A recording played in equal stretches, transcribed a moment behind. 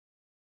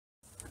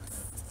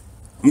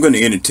I'm going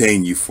to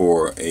entertain you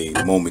for a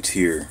moment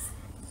here,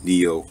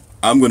 Neo.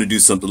 I'm going to do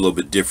something a little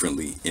bit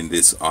differently in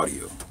this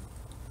audio.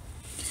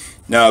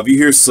 Now, if you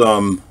hear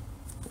some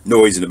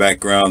noise in the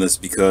background, that's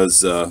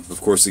because, of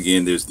course,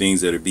 again, there's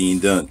things that are being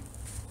done.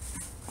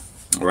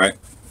 All right.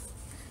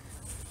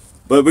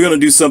 But we're going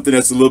to do something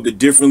that's a little bit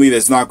differently.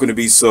 That's not going to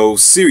be so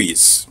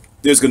serious.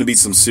 There's going to be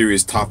some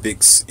serious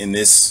topics in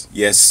this.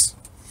 Yes.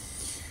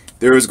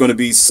 There is going to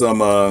be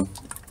some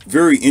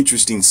very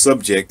interesting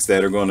subjects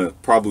that are going to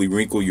probably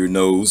wrinkle your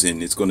nose,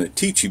 and it's going to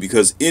teach you,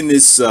 because in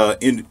this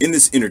in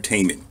this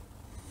entertainment,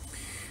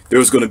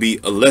 there's going to be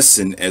a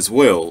lesson as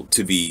well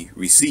to be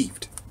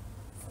received.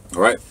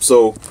 All right.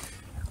 So,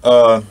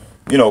 buckle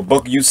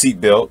your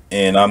seatbelt,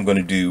 and I'm going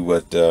to do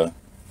what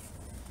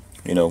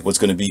what's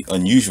going to be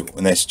unusual,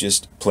 and that's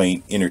just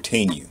plain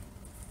entertain you.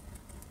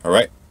 All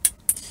right.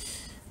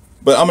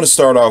 But I'm going to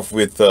start off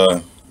with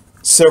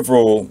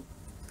several,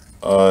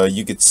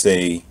 you could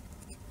say,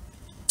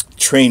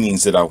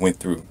 trainings that I went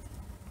through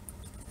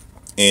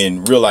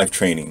in real life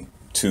training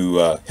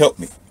to help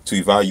me to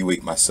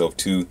evaluate myself,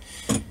 to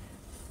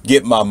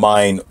get my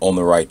mind on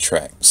the right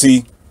track.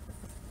 See,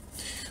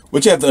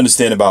 what you have to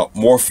understand about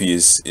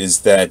Morpheus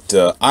is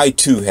that I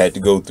too had to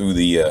go through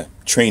the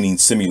training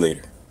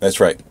simulator.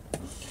 That's right.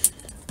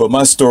 But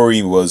my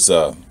story was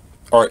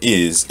or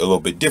is a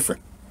little bit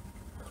different.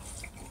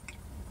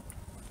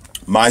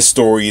 My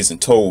story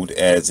isn't told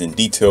as in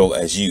detail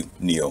as you,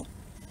 Neo.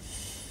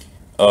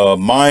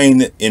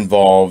 Mine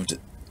involved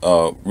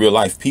real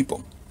life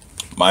people.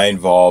 Mine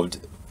involved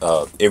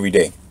every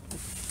day.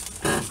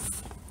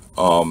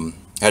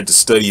 Had to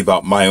study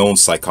about my own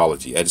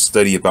psychology. I had to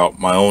study about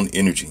my own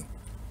energy.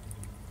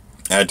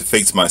 I had to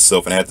face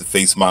myself, and I had to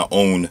face my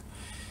own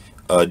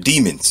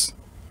demons.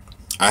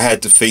 I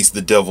had to face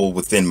the devil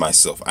within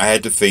myself. I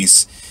had to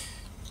face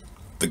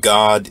the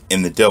God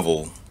and the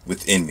devil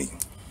within me.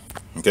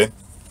 Okay?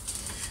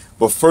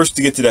 But first,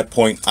 to get to that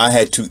point, I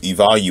had to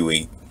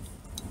evaluate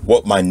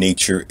what my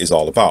nature is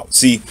all about.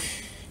 See,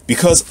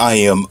 because I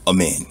am a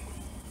man,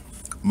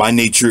 my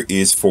nature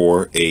is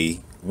for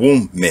a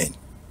woman,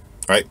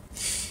 right?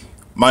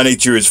 My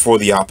nature is for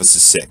the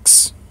opposite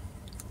sex.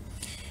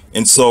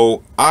 And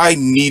so I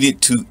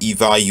needed to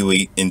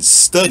evaluate and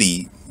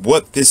study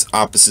what this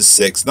opposite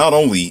sex, not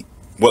only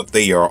what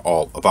they are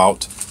all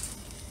about,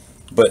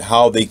 but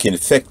how they can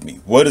affect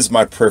me. What is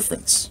my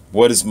preference?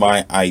 What is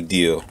my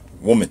ideal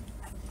woman?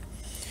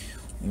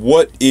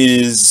 What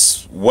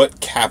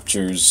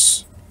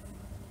captures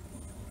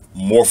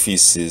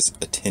Morpheus's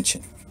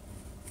attention?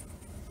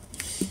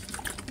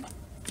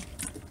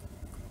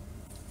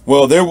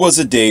 Well, there was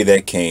a day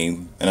that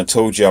came, and I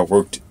told you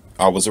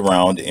I was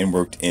around and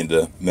worked in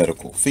the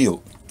medical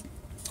field.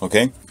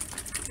 Okay?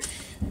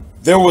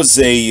 There was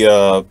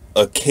a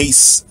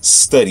case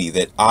study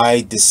that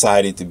I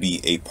decided to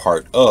be a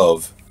part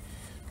of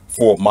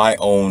for my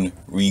own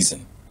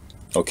reason.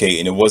 Okay,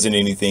 and it wasn't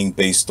anything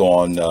based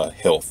on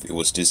health. It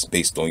was just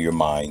based on your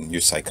mind,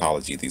 your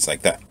psychology, things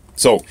like that.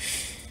 So,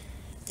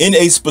 in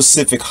a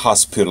specific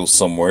hospital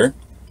somewhere,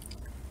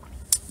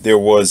 there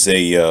was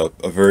a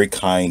very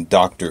kind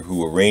doctor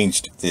who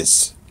arranged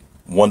this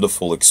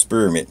wonderful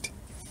experiment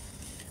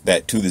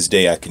that to this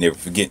day I can never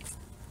forget.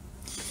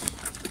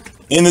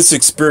 In this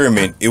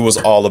experiment, it was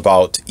all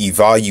about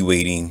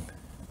evaluating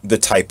the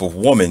type of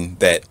woman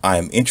that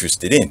I'm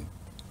interested in.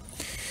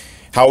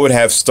 How it would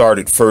have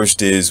started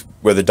first is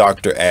where the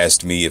doctor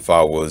asked me if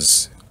I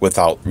was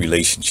without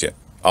relationship.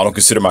 I don't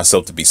consider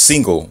myself to be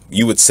single.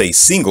 You would say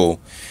single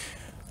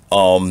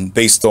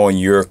based on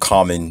your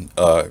common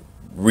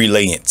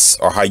reliance,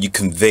 or how you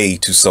convey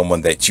to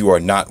someone that you are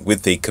not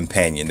with a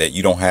companion, that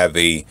you don't have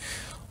a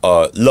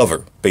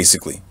lover,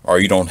 basically, or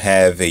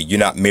you're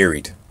not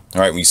married.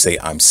 All right, when you say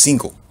I'm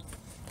single.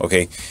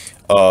 Okay.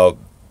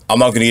 I'm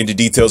not going to get into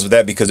details of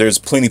that, because there's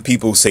plenty of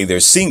people who say they're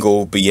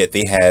single, but yet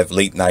they have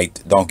late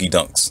night donkey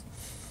dunks.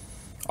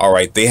 All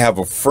right. They have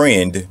a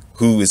friend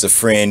who is a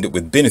friend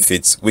with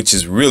benefits, which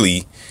is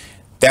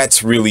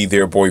that's really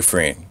their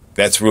boyfriend.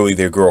 That's really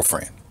their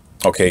girlfriend.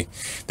 Okay.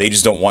 They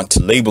just don't want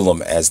to label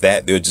them as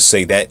that. They'll just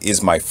say that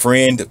is my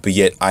friend, but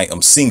yet I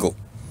am single.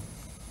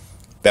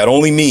 That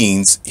only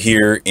means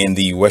here in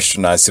the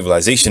westernized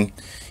civilization,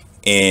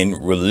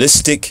 in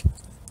realistic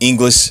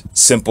English,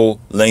 simple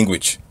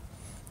language,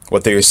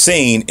 what they're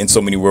saying in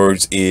so many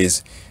words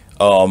is,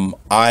 I'm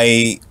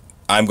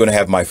going to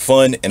have my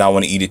fun, and I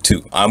want to eat it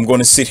too. I'm going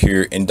to sit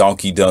here and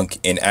donkey dunk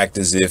and act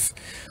as if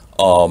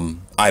I'm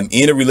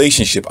in a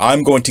relationship.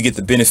 I'm going to get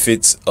the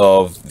benefits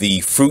of the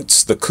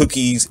fruits, the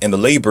cookies, and the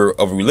labor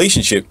of a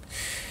relationship.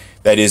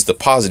 That is the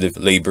positive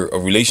labor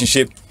of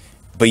relationship.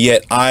 But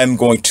yet I'm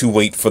going to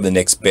wait for the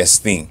next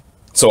best thing.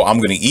 So I'm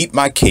going to eat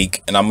my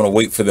cake, and I'm going to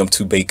wait for them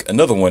to bake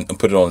another one and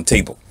put it on the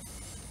table.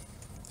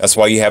 That's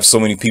why you have so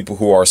many people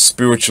who are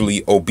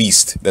spiritually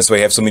obese. That's why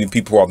you have so many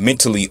people who are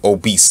mentally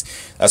obese.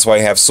 That's why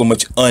you have so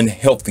much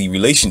unhealthy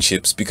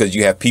relationships, because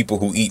you have people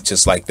who eat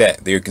just like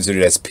that. They're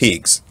considered as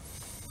pigs.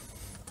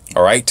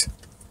 All right.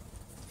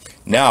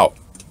 Now,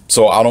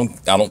 so I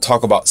don't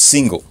talk about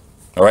single.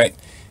 All right.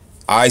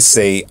 I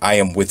say I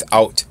am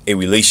without a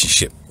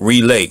relationship.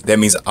 Relay. That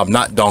means I'm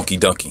not donkey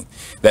dunking.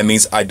 That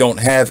means I don't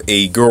have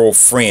a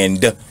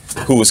girlfriend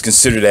who is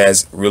considered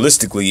as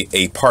realistically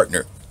a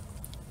partner,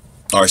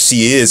 or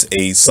she is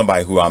a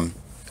somebody who I'm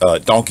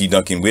donkey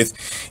dunking with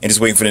and just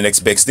waiting for the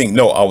next best thing.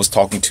 No, I was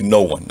talking to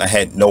no one. I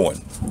had no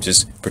one,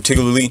 just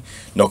particularly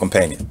no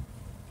companion.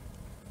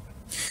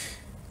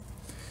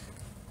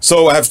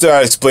 So after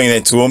I explained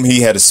that to him,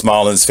 he had a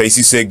smile on his face.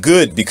 He said,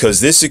 good, because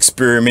this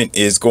experiment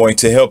is going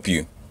to help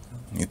you.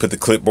 He put the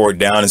clipboard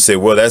down and said,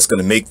 well, that's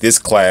going to make this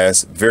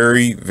class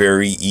very,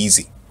 very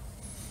easy.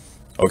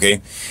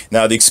 Okay.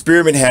 Now, the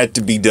experiment had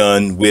to be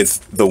done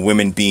with the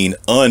women being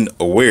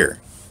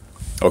unaware.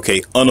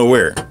 Okay.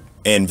 Unaware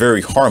and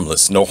very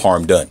harmless. No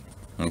harm done.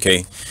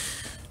 Okay.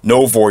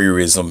 No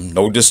voyeurism,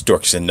 no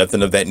destruction,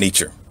 nothing of that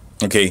nature.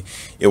 Okay.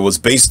 It was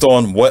based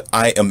on what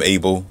I am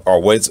able,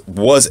 or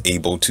was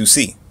able to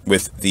see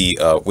with the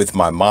with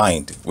my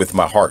mind, with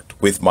my heart,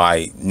 with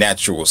my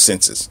natural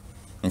senses.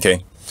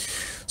 Okay.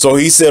 So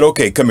he said,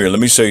 okay, come here, let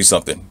me show you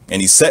something.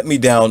 And he set me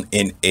down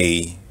in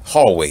a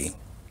hallway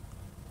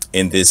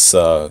in this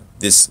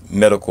this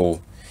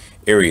medical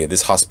area,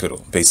 this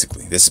hospital,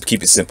 basically. This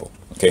keep it simple.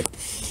 Okay.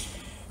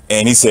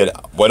 And he said,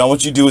 what I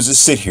want you to do is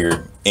just sit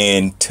here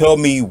and tell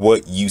me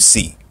what you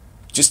see.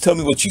 Just tell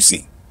me what you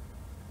see.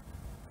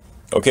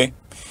 Okay.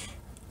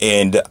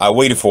 And I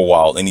waited for a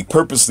while, and he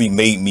purposely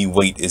made me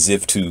wait, as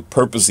if to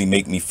purposely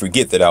make me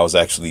forget that I was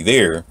actually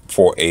there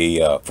for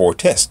a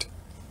test.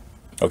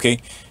 Okay.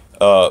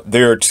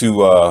 There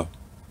to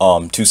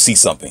see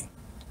something.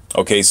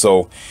 Okay.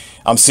 So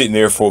I'm sitting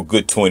there for a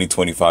good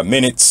 20-25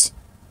 minutes.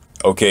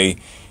 Okay.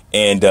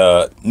 And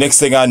next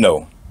thing I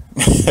know,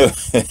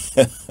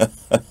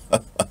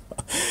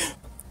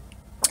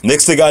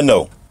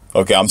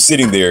 okay, I'm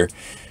sitting there,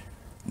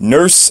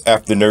 nurse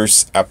after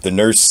nurse after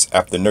nurse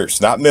after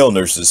nurse, not male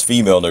nurses,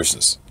 female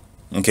nurses.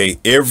 Okay,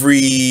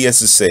 every, let's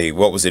just say,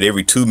 what was it,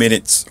 every 2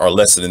 minutes or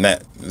less than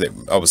that,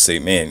 I would say,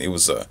 man, it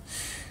was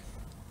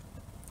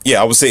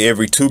yeah, I would say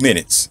every 2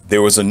 minutes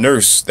there was a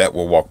nurse that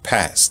will walk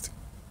past.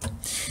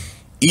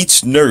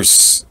 Each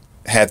nurse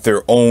had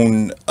their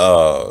own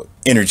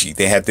energy.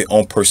 They had their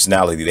own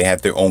personality. They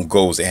had their own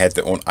goals. They had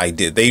their own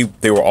idea.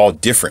 They were all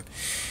different.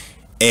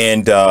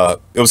 And it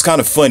was kind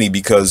of funny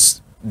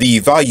because the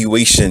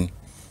evaluation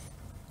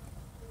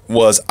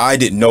was, I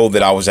didn't know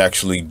that I was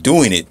actually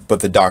doing it,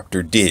 but the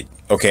doctor did.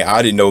 Okay,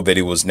 I didn't know that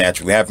it was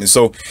naturally happening.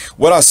 So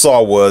what I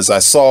saw was, I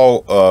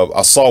saw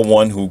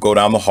one who go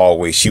down the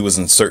hallway. She was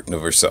uncertain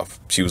of herself.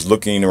 She was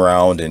looking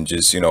around and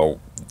just, you know,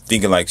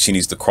 thinking like she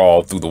needs to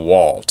crawl through the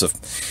wall to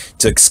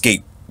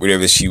escape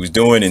whatever she was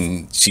doing,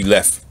 and she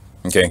left.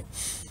 Okay.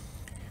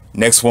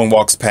 Next one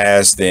walks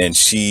past, and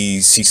she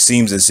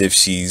seems as if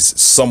she's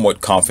somewhat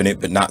confident,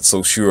 but not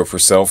so sure of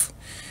herself.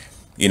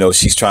 You know,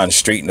 she's trying to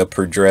straighten up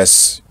her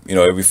dress. You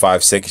know, every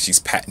 5 seconds she's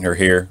patting her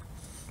hair.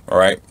 All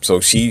right. So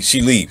she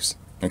leaves.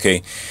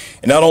 Okay.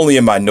 And not only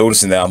am I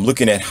noticing that, I'm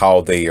looking at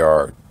how they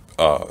are,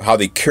 how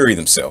they carry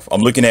themselves.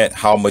 I'm looking at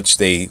how much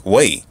they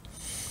weigh.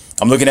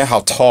 I'm looking at how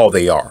tall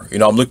they are. You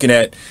know, I'm looking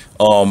at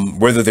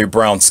whether they're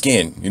brown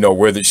skin, you know,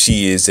 whether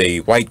she is a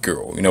white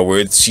girl, you know,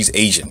 whether she's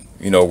Asian,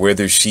 you know,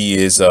 whether she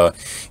is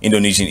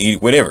Indonesian,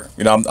 whatever.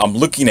 You know, I'm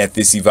looking at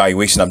this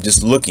evaluation. I'm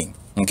just looking.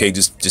 Okay,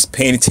 just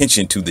paying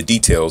attention to the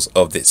details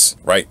of this.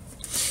 Right.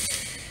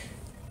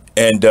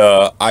 And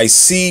I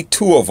see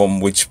two of them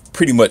which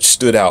pretty much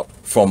stood out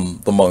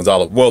from amongst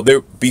all of. Well,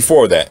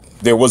 before that,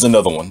 there was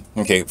another one.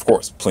 Okay, of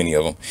course, plenty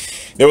of them.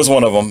 There was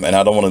one of them, and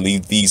I don't want to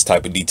leave these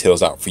type of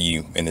details out for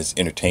you in this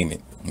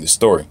entertainment, in this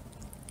story.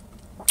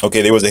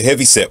 Okay, there was a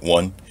heavyset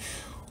one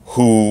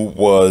who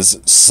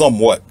was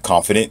somewhat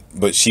confident,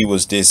 but she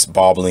was just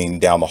bobbling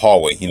down the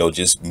hallway, you know,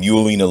 just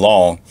muling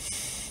along,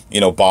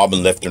 you know,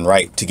 bobbing left and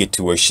right to get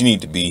to where she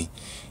needed to be.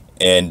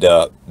 And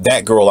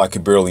that girl I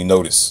could barely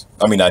notice.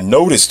 I mean, I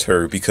noticed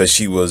her because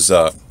she was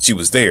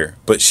there,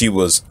 but she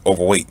was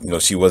overweight. You know,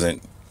 she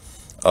wasn't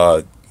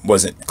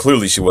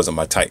clearly she wasn't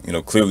my type. You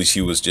know, clearly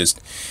she was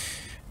just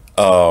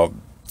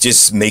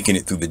making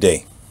it through the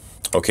day.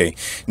 Okay.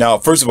 Now,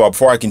 first of all,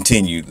 before I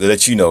continue, to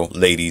let you know,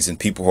 ladies and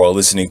people who are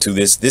listening to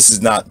this, this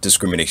is not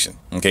discrimination.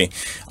 Okay.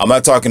 I'm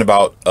not talking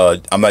about,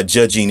 I'm not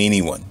judging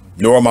anyone,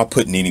 nor am I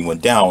putting anyone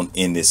down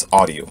in this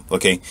audio.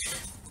 Okay.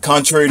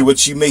 Contrary to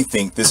what you may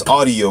think, this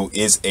audio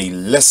is a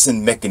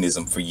lesson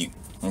mechanism for you.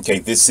 Okay.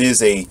 This is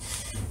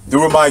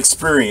through my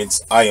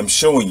experience, I am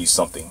showing you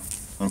something.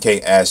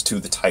 Okay. As to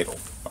the title.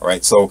 All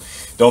right. So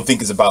don't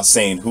think it's about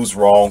saying who's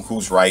wrong,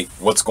 who's right,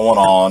 what's going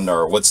on,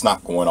 or what's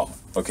not going on.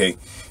 Okay.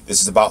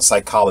 This is about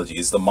psychology.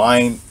 It's the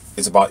mind.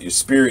 It's about your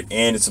spirit,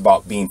 and it's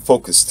about being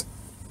focused.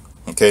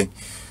 Okay.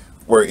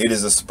 Where it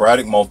is a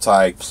sporadic,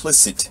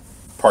 multiplicit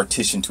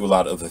partition to a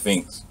lot of other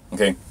things.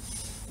 Okay.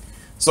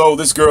 So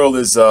this girl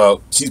is,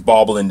 she's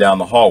bobbling down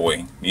the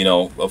hallway. You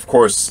know, of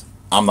course,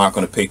 I'm not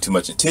going to pay too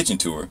much attention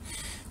to her.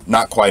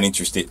 Not quite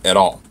interested at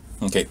all.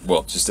 Okay.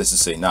 Well, just as to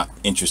say, not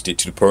interested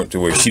to the point to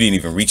where she didn't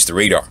even reach the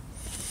radar.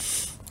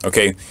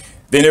 Okay.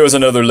 Then there was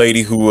another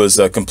lady who was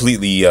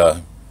completely,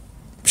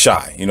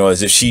 shy, you know,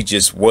 as if she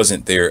just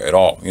wasn't there at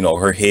all. You know,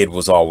 her head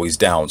was always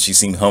down. She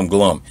seemed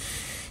humglum.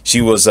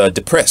 She was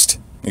depressed.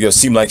 You know, it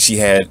seemed like she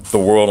had the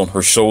world on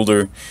her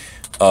shoulder.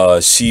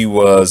 She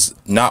was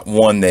not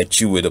one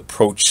that you would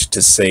approach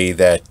to say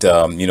that,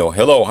 you know,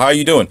 hello, how are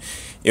you doing?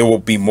 It will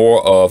be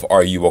more of,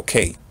 are you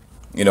okay?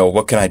 You know,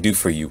 what can I do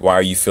for you? Why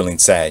are you feeling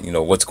sad? You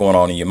know, what's going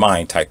on in your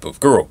mind type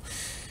of girl.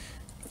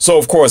 So,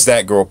 of course,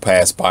 that girl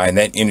passed by, and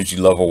that energy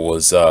level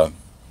was,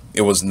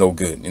 it was no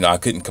good. You know, I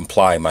couldn't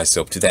comply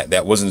myself to that.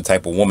 That wasn't the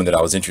type of woman that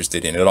I was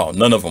interested in at all.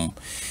 None of them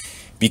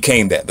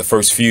became that. The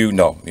first few,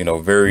 no, you know,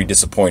 very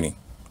disappointing.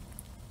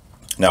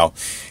 Now,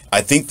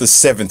 I think the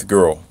seventh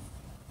girl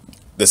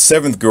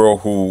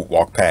who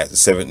walked past, the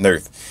seventh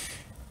nurse,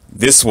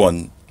 this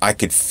one, I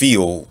could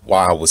feel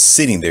while I was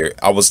sitting there.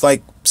 I was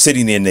like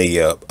sitting in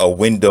a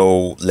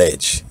window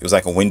ledge. It was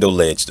like a window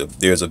ledge.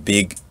 There's a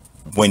big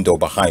window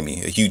behind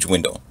me, a huge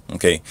window,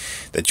 okay,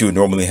 that you would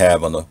normally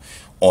have on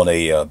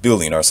a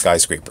building or a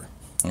skyscraper,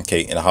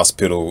 okay, in a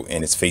hospital,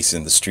 and it's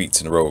facing the streets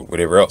and the road,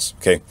 whatever else,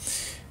 okay.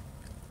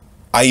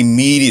 I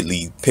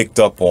immediately picked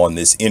up on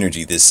this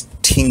energy, this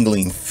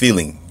tingling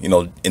feeling, you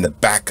know, in the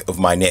back of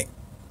my neck.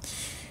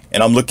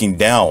 And I'm looking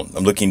down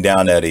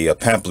at a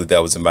pamphlet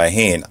that was in my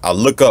hand. I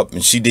look up,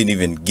 and she didn't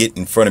even get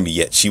in front of me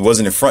yet. She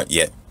wasn't in front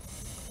yet.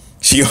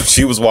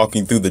 She was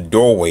walking through the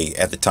doorway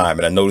at the time,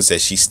 and I noticed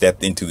that she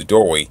stepped into the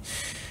doorway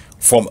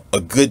from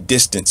a good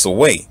distance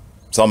away.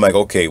 So I'm like,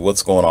 okay,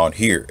 what's going on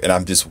here? And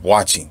I'm just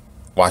watching,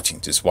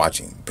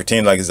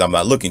 pretending like I'm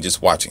not looking,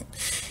 just watching.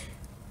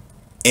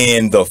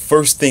 And the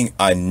first thing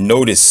I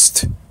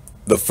noticed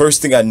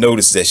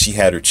is that she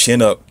had her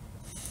chin up,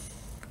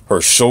 her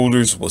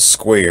shoulders was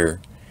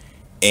square,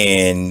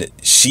 and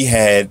she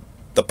had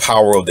the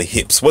power of the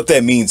hips. What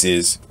that means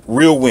is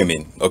real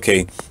women,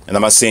 okay, and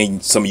I'm not saying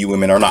some of you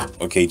women are not,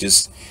 okay,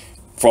 just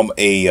from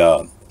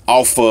a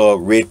alpha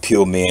red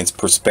pill man's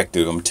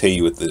perspective, I'm gonna tell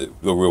you what the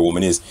real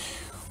woman is.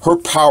 Her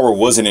power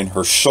wasn't in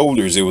her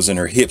shoulders, it was in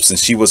her hips, and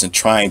she wasn't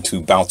trying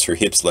to bounce her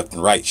hips left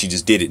and right. She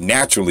just did it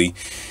naturally,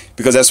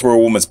 because that's where a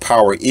woman's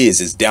power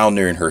is down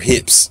there in her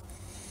hips.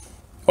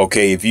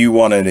 Okay, if you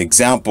want an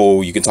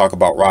example, you can talk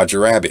about Roger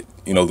Rabbit,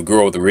 you know, the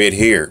girl with the red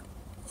hair.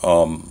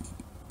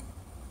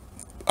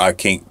 I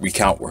can't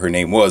recount what her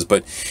name was,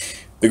 but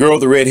the girl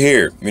with the red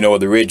hair, you know,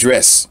 the red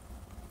dress,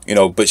 you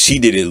know, but she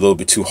did it a little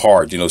bit too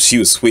hard. You know, she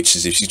would switch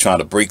as if she's trying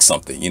to break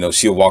something. You know,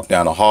 she'll walk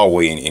down a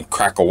hallway and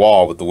crack a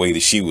wall with the way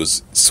that she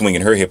was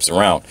swinging her hips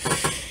around.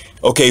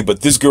 Okay,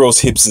 but this girl's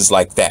hips is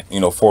like that, you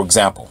know, for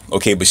example.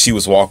 Okay, but she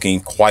was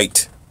walking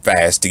quite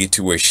fast to get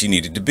to where she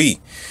needed to be,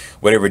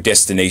 whatever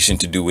destination,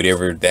 to do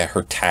whatever that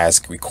her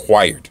task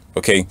required.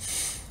 Okay,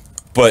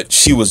 but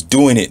she was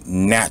doing it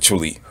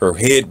naturally. Her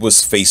head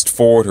was faced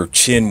forward, her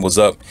chin was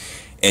up,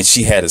 and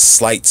she had a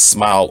slight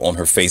smile on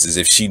her face, as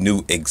if she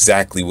knew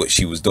exactly what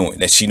she was doing,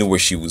 that she knew where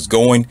she was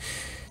going.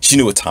 She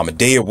knew what time of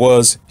day it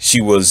was. She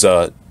was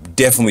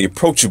definitely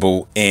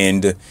approachable,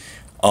 and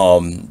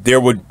there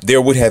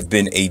would have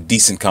been a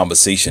decent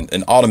conversation,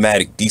 an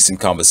automatic decent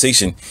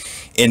conversation,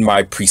 in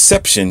my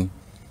perception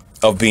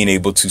of being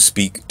able to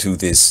speak to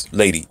this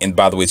lady. And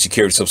by the way, she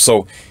carried herself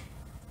so,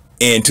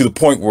 and to the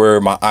point where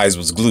my eyes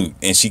was glued,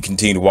 and she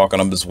continued to walk,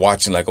 and I'm just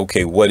watching like,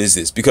 okay, what is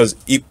this? Because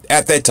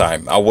at that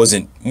time I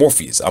wasn't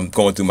Morpheus. I'm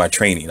going through my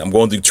training. I'm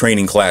going through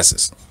training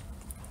classes.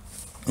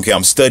 Okay,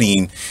 I'm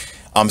studying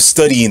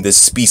this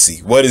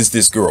species. What is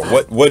this girl?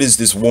 What is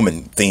this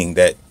woman thing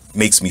that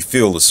makes me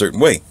feel a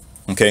certain way?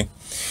 Okay,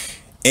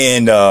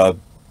 and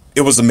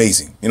it was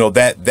amazing. You know,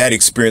 that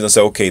experience. I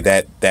said, okay,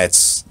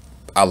 that's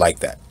I like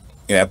that.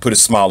 You know, I put a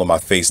smile on my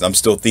face, and I'm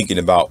still thinking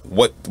about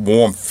what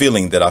warm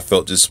feeling that I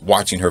felt just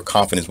watching her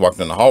confidence walking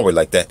down the hallway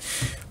like that.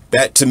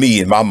 That, to me,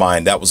 in my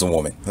mind, that was a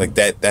woman. Like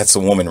that's a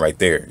woman right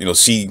there. You know,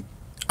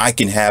 I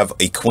can have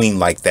a queen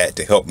like that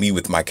to help me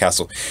with my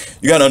castle.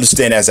 You got to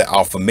understand, as an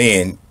alpha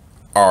man,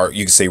 or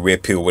you can say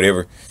red pill,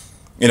 whatever,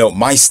 you know,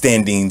 my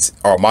standings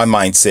or my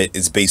mindset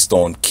is based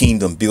on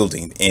kingdom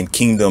building and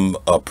kingdom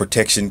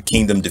protection,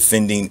 kingdom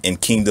defending, and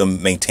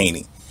kingdom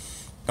maintaining.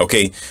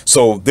 Okay,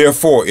 so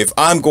therefore, if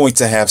I'm going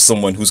to have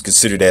someone who's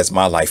considered as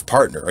my life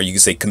partner, or you can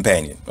say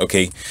companion,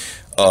 okay,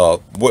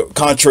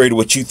 contrary to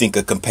what you think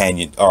a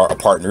companion or a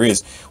partner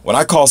is, when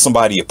I call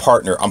somebody a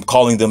partner, I'm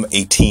calling them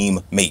a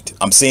team mate.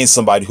 I'm saying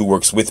somebody who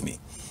works with me.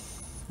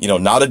 You know,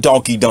 not a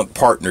donkey dunk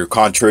partner,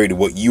 contrary to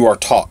what you are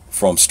taught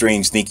from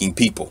strange thinking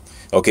people.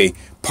 Okay,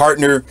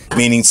 partner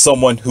meaning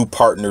someone who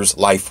partners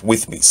life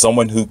with me,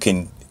 someone who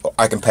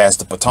I can pass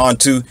the baton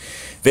to.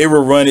 They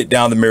will run it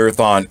down the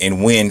marathon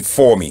and win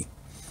for me.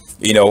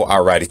 You know, I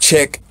write a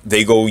check,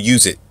 they go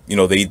use it. You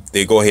know,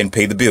 they go ahead and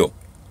pay the bill.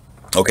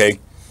 Okay.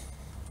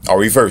 Or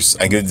reverse.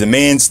 I give the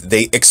demands,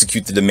 they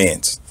execute the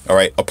demands. All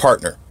right. A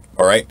partner.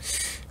 All right.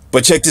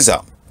 But check this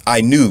out.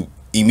 I knew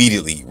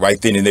immediately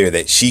right then and there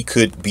that she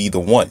could be the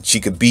one.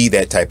 She could be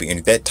that type of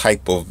energy, that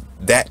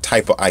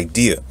type of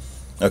idea.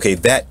 Okay.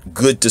 That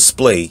good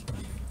display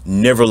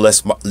never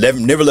left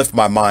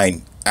my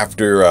mind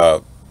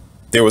after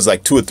there was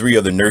like 2 or 3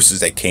 other nurses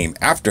that came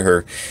after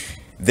her.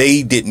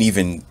 They didn't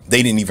even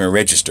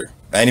register.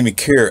 I didn't even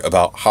care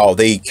about how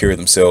they carry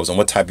themselves and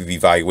what type of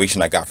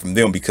evaluation I got from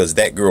them, because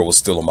that girl was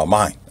still on my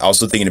mind. I was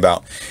still thinking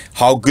about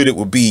how good it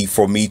would be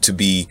for me to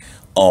be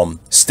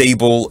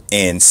stable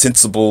and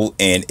sensible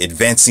and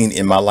advancing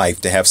in my life,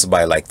 to have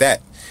somebody like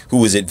that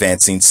who is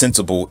advancing,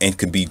 sensible, and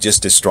could be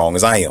just as strong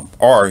as I am.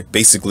 Or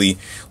basically,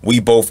 we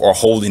both are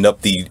holding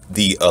up the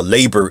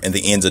labor and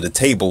the ends of the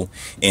table,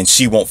 and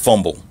she won't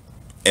fumble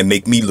and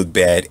make me look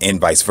bad, and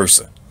vice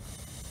versa.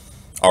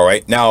 All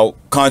right. Now,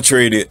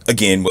 contrary to,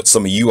 again, what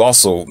some of you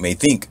also may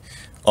think,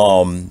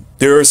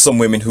 there are some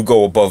women who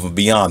go above and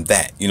beyond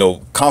that. You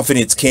know,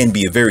 confidence can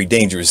be a very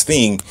dangerous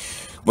thing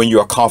when you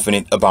are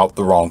confident about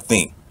the wrong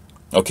thing.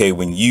 Okay.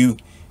 When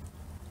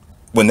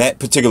that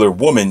particular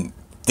woman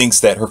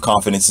thinks that her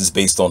confidence is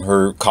based on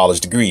her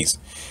college degrees,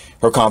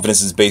 her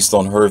confidence is based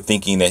on her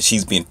thinking that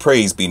she's being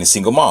praised being a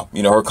single mom.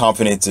 You know, her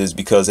confidence is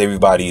because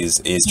everybody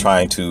is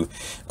trying to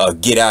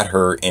get at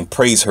her and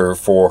praise her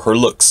for her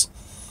looks.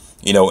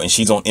 You know, and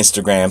she's on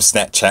Instagram,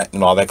 Snapchat,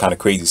 and all that kind of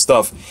crazy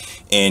stuff.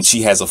 And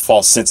she has a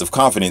false sense of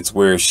confidence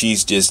where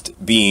she's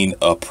just being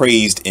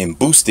praised and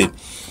boosted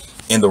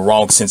in the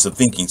wrong sense of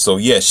thinking. So,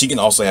 yeah, she can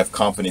also have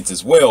confidence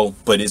as well,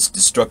 but it's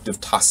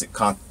destructive, toxic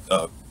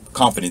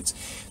confidence.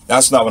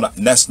 That's not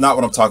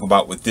what I'm talking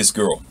about with this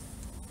girl.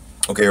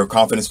 Okay, her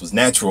confidence was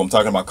natural. I'm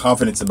talking about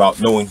confidence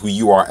about knowing who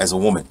you are as a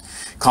woman.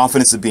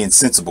 Confidence of being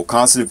sensible.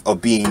 Confidence of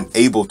being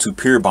able to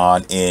peer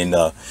bond and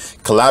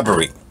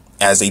collaborate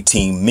as a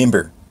team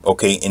member.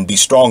 Okay, and be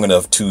strong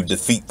enough to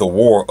defeat the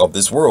war of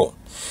this world.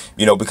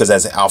 You know, because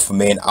as an alpha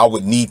man, I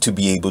would need to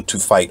be able to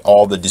fight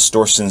all the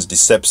distortions,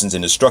 deceptions,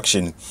 and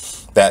destruction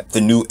that the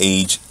new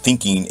age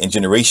thinking and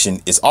generation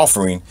is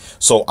offering.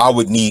 So I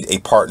would need a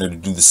partner to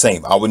do the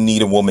same. I would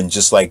need a woman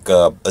just like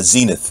a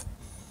Zenith.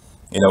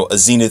 You know, a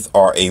Zenith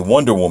or a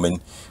Wonder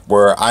Woman,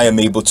 where I am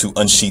able to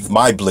unsheath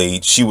my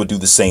blade. She would do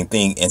the same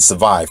thing and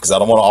survive, because I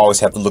don't want to always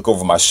have to look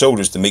over my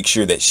shoulders to make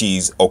sure that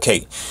she's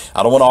okay.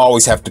 I don't want to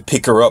always have to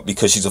pick her up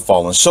because she's a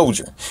fallen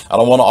soldier. I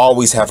don't want to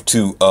always have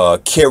to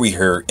carry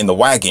her in the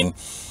wagon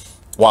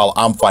while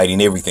I'm fighting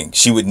everything.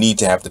 She would need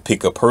to have to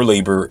pick up her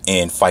labor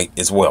and fight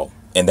as well.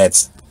 And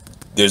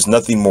there's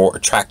nothing more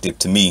attractive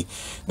to me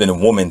than a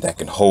woman that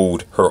can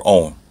hold her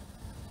own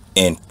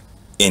and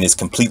is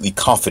completely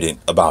confident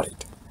about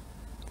it.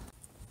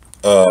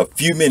 A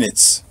few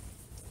minutes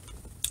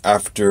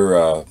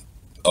after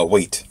the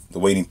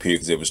waiting period,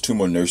 because there was 2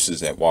 more nurses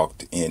that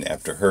walked in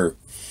after her,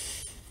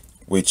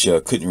 which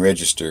couldn't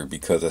register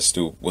because I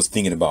still was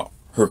thinking about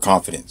her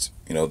confidence.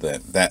 You know,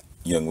 that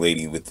young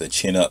lady with the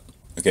chin up.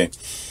 Okay,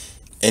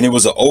 and it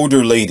was an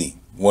older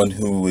lady, one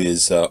who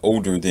is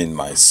older than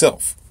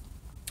myself.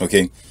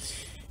 Okay,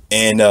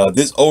 and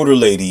this older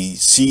lady,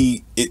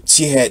 she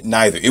had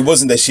neither. It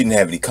wasn't that she didn't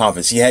have any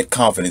confidence. She had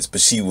confidence,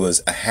 but she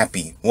was a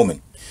happy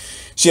woman.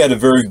 She had a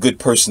very good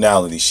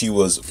personality. She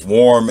was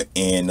warm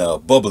and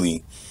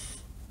bubbly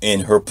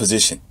in her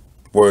position,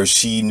 where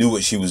she knew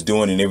what she was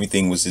doing and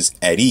everything was just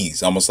at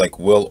ease, almost like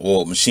a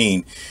well-oiled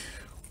machine,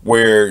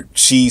 where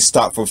she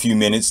stopped for a few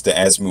minutes to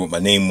ask me what my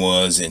name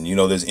was. And, you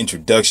know, there's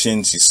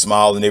introductions. She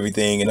smiled and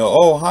everything. And,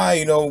 oh, hi,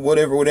 you know,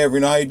 whatever, you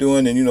know, how you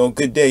doing? And, you know,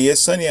 good day.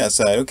 Yes, sunny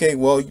outside. Okay,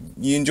 well,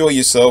 you enjoy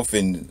yourself,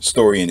 and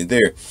story ended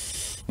there.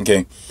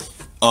 Okay.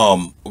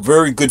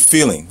 Very good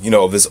feeling, you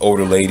know, of this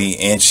older lady.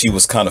 And she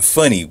was kind of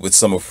funny with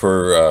some of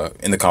her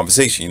in the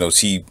conversation. You know,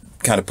 she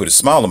kind of put a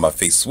smile on my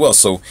face as well.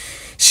 So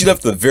she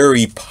left a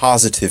very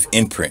positive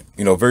imprint,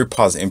 you know, very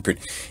positive imprint.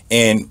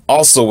 And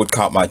also what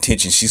caught my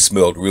attention, she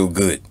smelled real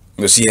good.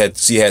 You know, she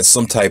had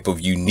some type of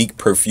unique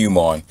perfume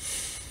on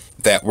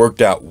that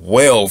worked out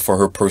well for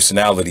her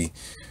personality.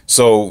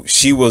 So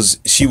she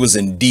was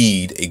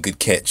indeed a good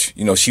catch.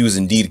 You know, she was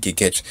indeed a good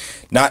catch.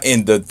 Not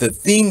in the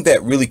thing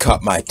that really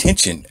caught my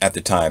attention at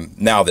the time,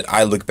 now that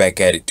I look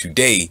back at it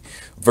today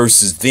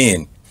versus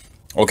then.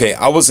 Okay,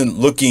 I wasn't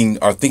looking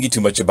or thinking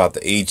too much about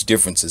the age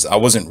differences. I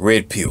wasn't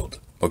red pilled.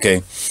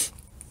 Okay,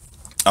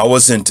 I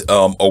wasn't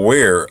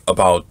aware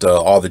about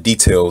all the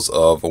details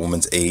of a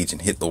woman's age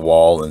and hit the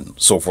wall and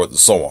so forth and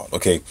so on.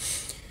 Okay,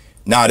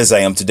 not as I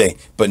am today,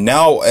 but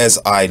now as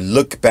I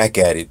look back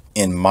at it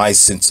in my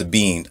sense of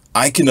being,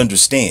 I can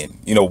understand,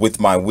 you know, with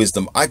my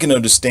wisdom, I can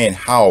understand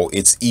how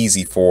it's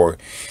easy for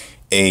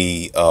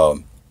a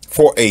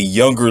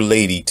younger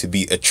lady to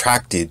be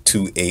attracted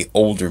to a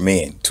older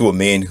man, to a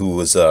man who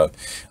was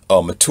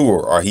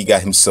mature, or he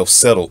got himself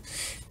settled.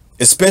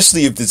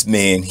 Especially if this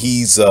man,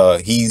 he's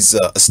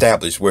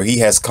established, where he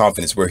has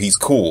confidence, where he's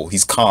cool,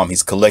 he's calm,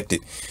 he's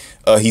collected,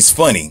 he's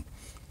funny,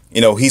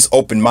 you know, he's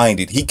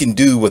open-minded. He can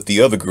do what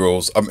the other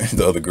girls, what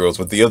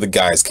the other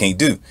guys can't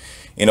do.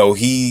 You know,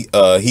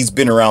 he's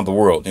been around the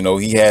world. You know,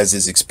 he has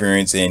his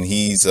experience, and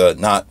he's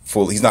not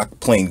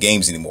playing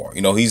games anymore.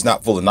 You know, he's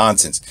not full of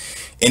nonsense.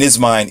 In his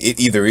mind, it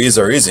either is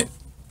or isn't.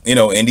 You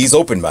know, and he's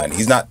open-minded.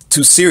 He's not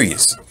too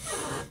serious.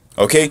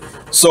 Okay,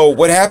 so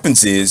what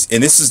happens is,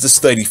 and this is the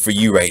study for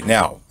you right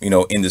now, you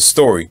know, in the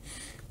story,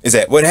 is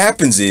that what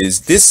happens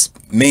is this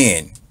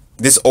man,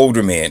 this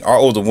older man, our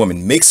older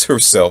woman, makes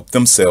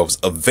themselves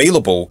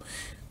available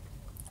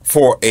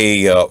for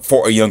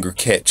a younger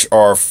catch,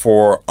 or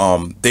for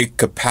their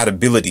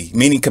compatibility,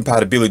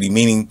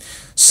 meaning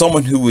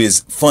someone who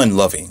is fun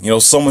loving,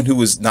 someone who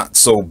is not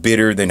so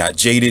bitter, they're not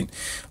jaded.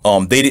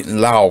 They didn't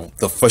allow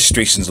the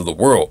frustrations of the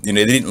world, they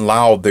didn't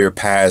allow their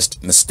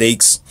past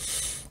mistakes,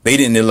 they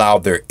didn't allow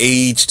their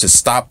age to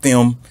stop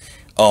them.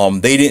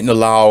 They didn't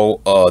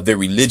allow their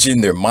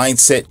religion, their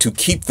mindset to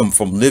keep them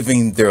from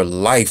living their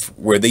life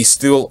where they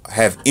still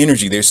have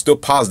energy. They're still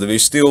positive. They're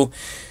still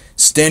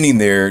standing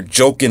there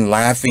joking,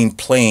 laughing,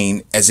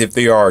 playing as if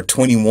they are a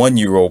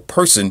 21-year-old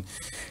person.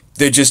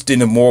 They're just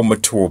in a more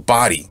mature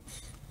body.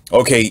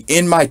 Okay,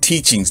 in my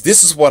teachings,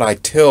 this is what I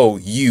tell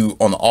you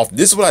on the off.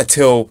 This is what I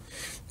tell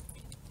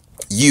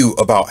you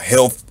about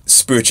health,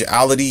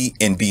 spirituality,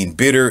 and being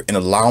bitter and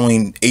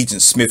allowing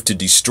Agent Smith to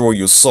destroy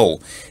your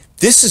soul.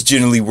 This is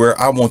generally where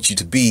I want you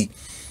to be,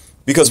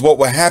 because what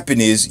will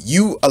happen is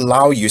you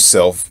allow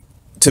yourself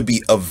to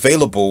be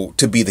available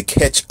to be the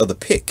catch of the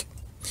pick.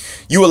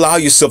 You allow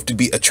yourself to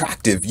be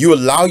attractive. You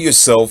allow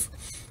yourself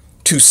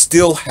to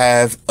still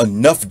have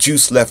enough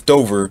juice left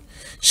over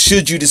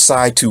should you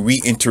decide to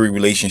re-enter a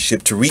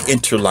relationship, to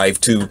re-enter life,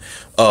 to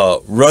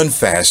run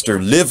faster,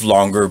 live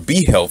longer,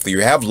 be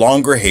healthier, have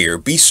longer hair,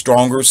 be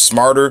stronger,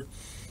 smarter.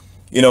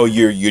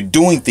 You're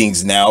doing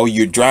things now.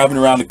 You're driving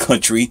around the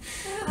country.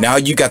 Now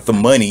you got the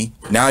money.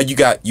 Now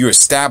you're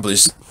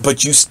established,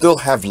 but you still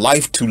have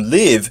life to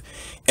live,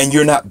 and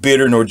you're not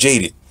bitter nor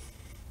jaded.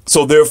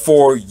 So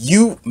therefore,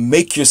 you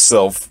make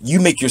yourself the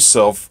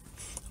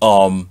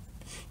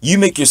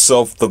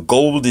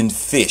golden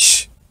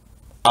fish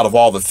out of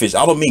all the fish.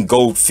 I don't mean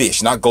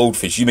goldfish, not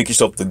goldfish. You make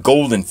yourself the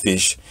golden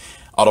fish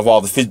out of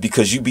all the fish,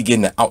 because you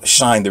begin to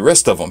outshine the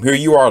rest of them. Here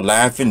you are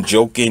laughing,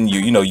 joking.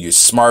 You're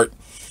smart.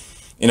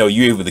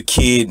 You're able to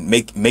kid,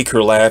 make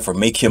her laugh or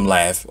make him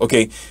laugh.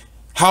 Okay.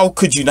 How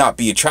could you not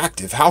be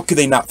attractive? How could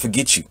they not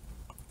forget you?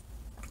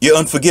 You're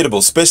unforgettable,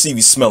 especially if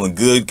you're smelling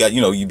good.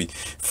 You be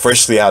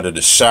freshly out of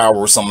the shower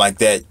or something like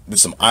that with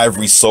some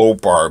Ivory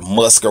soap or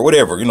musk or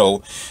whatever,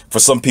 for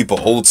some people,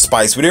 Old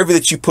Spice, whatever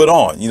that you put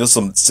on,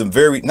 some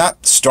very,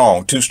 not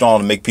strong, too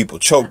strong to make people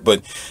choke,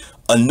 but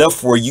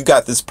enough where you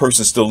got this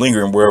person still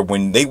lingering, where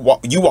when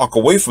you walk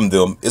away from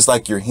them, it's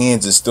like your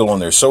hands is still on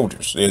their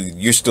shoulders.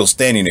 You're still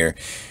standing there.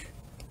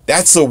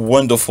 That's a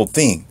wonderful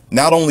thing.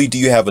 Not only do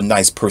you have a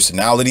nice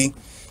personality,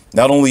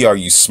 not only are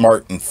you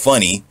smart and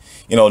funny,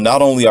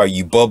 not only are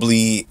you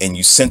bubbly and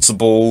you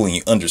sensible and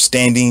you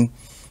understanding,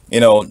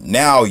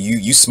 now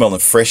you smelling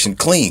fresh and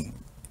clean.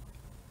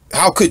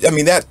 How could,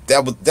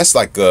 that's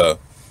like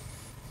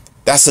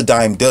that's a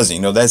dime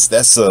dozen,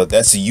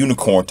 that's a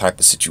unicorn type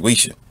of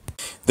situation.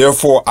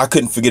 Therefore, I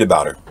couldn't forget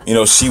about her.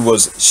 She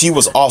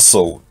was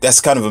also,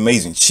 that's kind of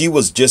amazing. She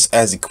was just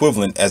as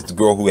equivalent as the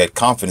girl who had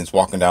confidence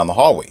walking down the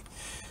hallway.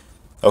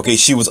 Okay,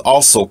 she was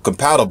also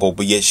compatible,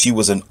 but yet she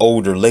was an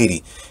older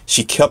lady.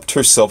 She kept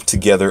herself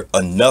together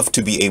enough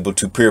to be able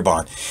to peer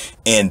bond.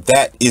 And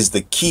that is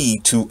the key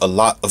to a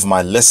lot of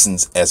my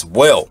lessons as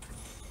well.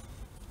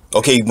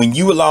 Okay, when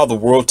you allow the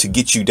world to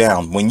get you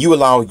down, when you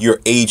allow your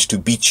age to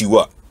beat you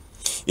up,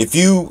 if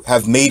you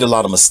have made a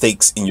lot of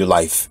mistakes in your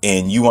life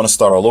and you want to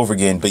start all over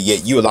again, but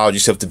yet you allowed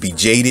yourself to be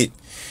jaded,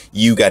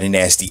 you got a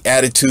nasty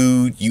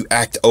attitude, you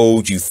act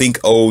old, you think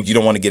old, you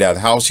don't want to get out of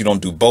the house, you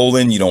don't do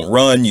bowling, you don't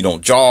run, you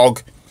don't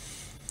jog,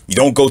 you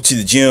don't go to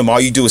the gym, all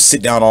you do is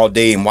sit down all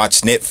day and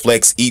watch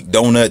Netflix, eat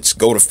donuts,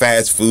 go to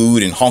fast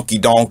food and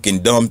honky donk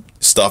and dumb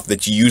stuff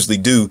that you usually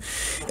do,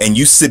 and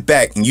you sit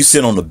back and you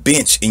sit on the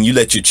bench and you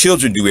let your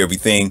children do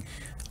everything,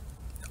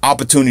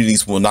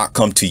 opportunities will not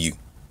come to you.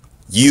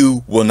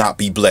 You will not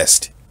be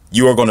blessed.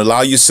 You are going to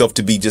allow yourself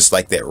to be just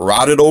like that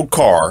rotted old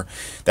car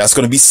that's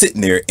going to be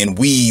sitting there, and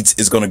weeds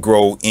is going to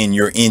grow in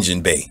your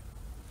engine bay.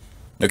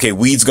 Okay,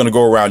 weeds going to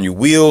go around your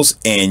wheels,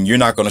 and you're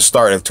not going to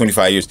start after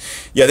 25 years.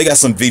 Yeah, they got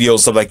some videos,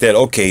 stuff like that.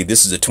 Okay,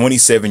 this is a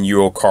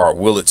 27-year-old car.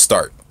 Will it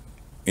start?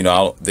 They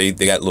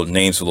got little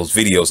names for those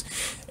videos,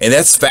 and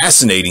that's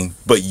fascinating.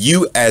 But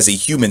you as a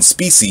human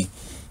species,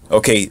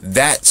 okay,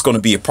 that's going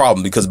to be a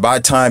problem, because by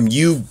the time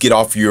you get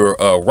off your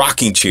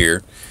rocking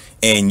chair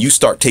and you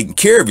start taking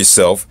care of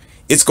yourself,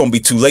 it's going to be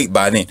too late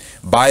by then.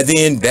 By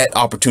then, that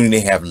opportunity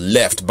they have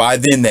left. By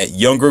then, that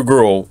younger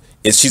girl,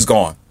 she's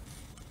gone.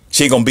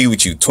 She ain't going to be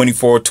with you.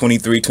 24,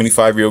 23,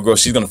 25-year-old girl,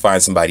 she's going to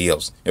find somebody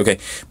else. Okay.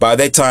 By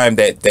that time,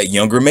 that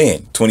younger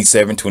man,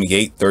 27,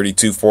 28,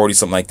 32, 40,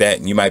 something like that,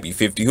 and you might be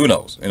 50, who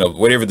knows?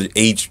 Whatever the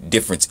age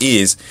difference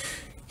is,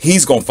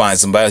 he's going to find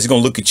somebody else. He's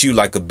going to look at you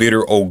like a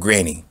bitter old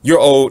granny. You're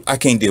old. I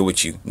can't deal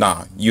with you.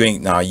 Nah, you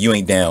ain't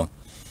down.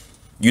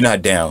 You're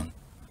not down.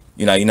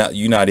 You're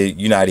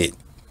not it.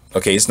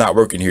 Okay, it's not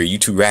working here. You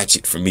too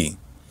ratchet for me.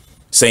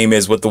 Same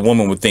as what the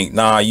woman would think.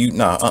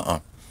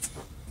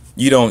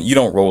 You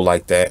don't roll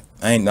like that.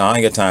 I ain't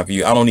got time for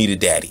you. I don't need a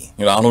daddy.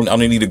 I don't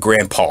need a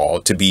grandpa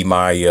to be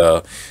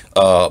my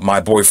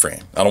my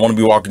boyfriend. I don't want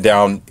to be walking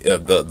down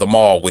the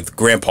mall with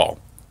grandpa,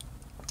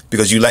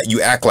 because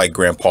you act like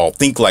grandpa,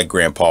 think like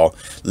grandpa,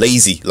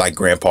 lazy like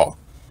grandpa.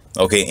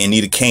 Okay, and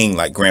need a cane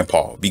like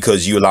grandpa,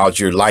 because you allowed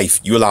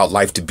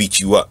life to beat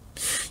you up.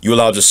 You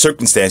allowed your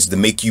circumstances to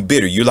make you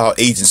bitter. You allowed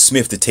Agent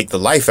Smith to take the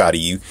life out of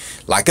you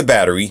like a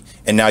battery.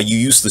 And now you're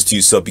useless to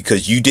yourself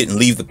because you didn't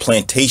leave the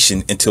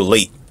plantation until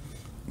late.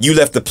 You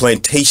left the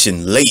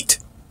plantation late.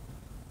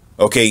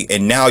 Okay.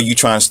 And now you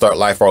try and start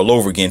life all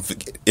over again.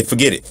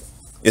 Forget it.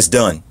 It's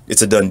done.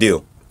 It's a done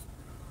deal.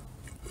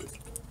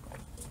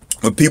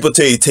 When people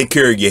tell you to take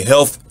care of your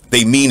health,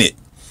 they mean it.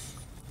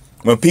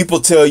 When people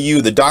tell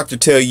you, the doctor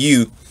tell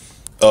you,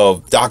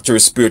 doctor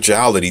of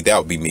spirituality, that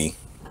would be me.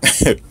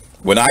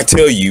 When I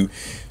tell you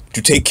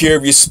to take care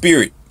of your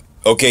spirit,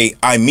 okay,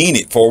 I mean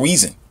it for a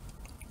reason.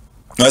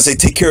 When I say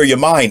take care of your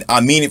mind, I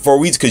mean it for a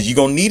reason, because you're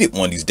going to need it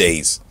one of these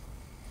days.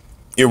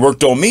 It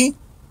worked on me.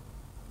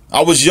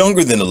 I was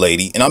younger than the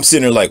lady, and I'm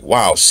sitting there like,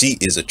 wow, she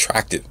is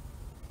attractive.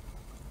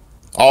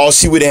 All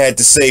she would have had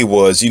to say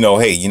was,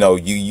 hey,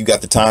 you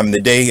got the time in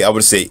the day? I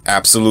would say,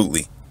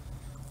 absolutely.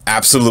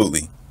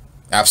 Absolutely.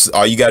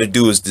 All you got to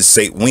do is just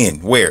say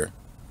when, where,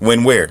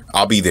 where.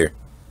 I'll be there.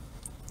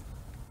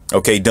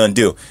 Okay, done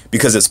deal.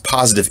 Because it's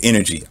positive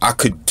energy. I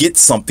could get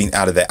something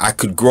out of that. I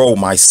could grow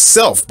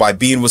myself by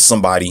being with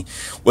somebody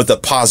with a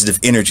positive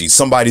energy.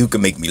 Somebody who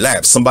can make me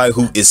laugh. Somebody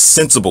who is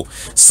sensible.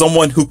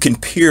 Someone who can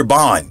peer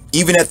bond.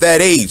 Even at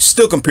that age,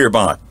 still can peer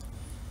bond.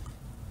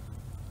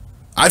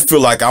 I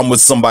feel like I'm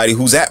with somebody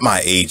who's at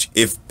my age,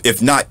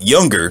 if not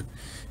younger,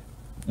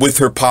 with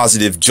her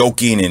positive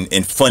joking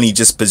and funny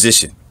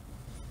disposition.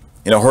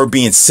 Her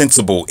being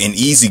sensible and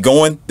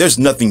easygoing. There's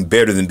nothing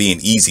better than being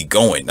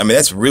easygoing. I mean,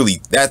 that's really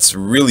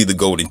the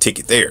golden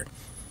ticket there.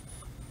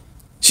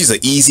 She's an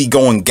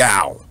easygoing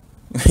gal.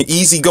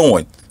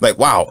 Easygoing. Like,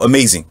 wow,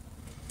 amazing.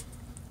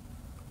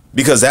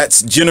 Because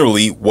that's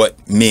generally what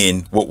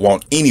men would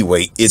want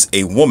anyway, is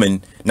a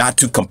woman not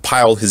to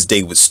compile his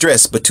day with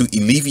stress, but to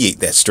alleviate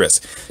that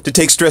stress, to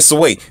take stress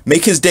away,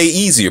 make his day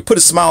easier, put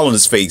a smile on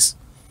his face.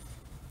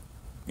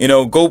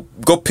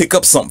 Go pick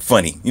up something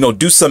funny,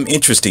 do something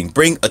interesting,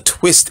 bring a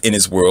twist in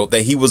his world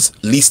that he was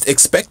least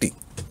expecting.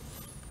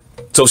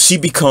 So she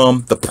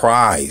become the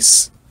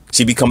prize.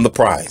 She become the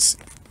prize,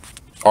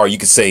 or you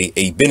could say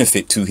a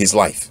benefit to his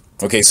life.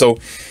 Okay, so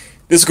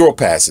this girl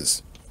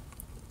passes.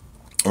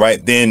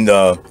 Right. Then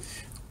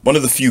one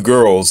of the few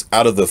girls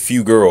out of the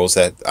few girls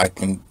that I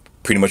can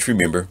pretty much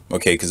remember.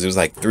 OK, because it was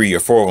like 3 or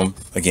 4 of them.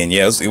 Again,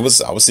 yeah, it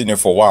was I was sitting there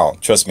for a while.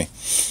 Trust me.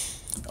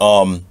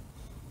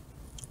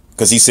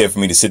 Because he said for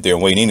me to sit there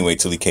and wait anyway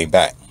till he came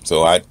back.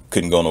 So I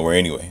couldn't go nowhere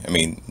anyway. I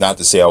mean, not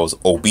to say I was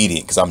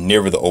obedient, because I'm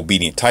never the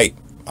obedient type.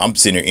 I'm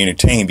sitting there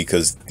entertained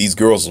because these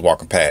girls was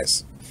walking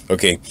past.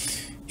 OK,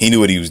 he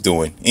knew what he was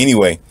doing.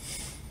 Anyway,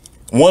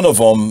 one of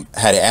them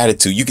had an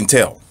attitude. You can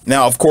tell.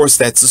 Now, of course,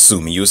 that's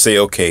assuming. You'll say,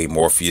 okay,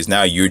 Morpheus,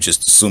 now you're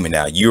just assuming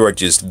now. You are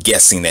just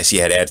guessing that she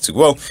had attitude.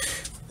 Well,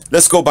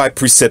 let's go by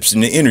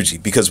perception and energy,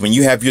 because when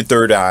you have your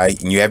third eye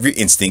and you have your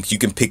instincts, you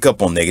can pick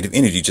up on negative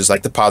energy, just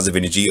like the positive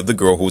energy of the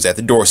girl who was at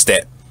the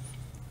doorstep.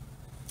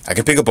 I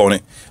can pick up on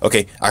it.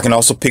 Okay, I can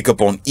also pick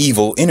up on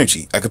evil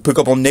energy. I can pick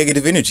up on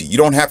negative energy. You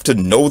don't have to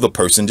know the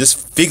person.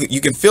 Just figure,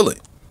 you can feel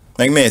it.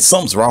 Like, man,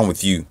 something's wrong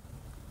with you.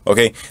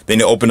 Okay, then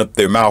they open up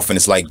their mouth and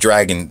it's like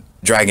dragon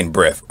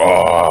breath.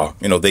 Oh,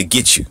 they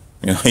get you.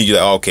 You're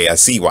like, okay, I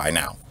see why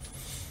now.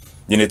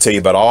 Then they tell you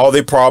about all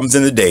their problems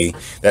in the day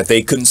that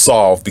they couldn't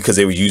solve because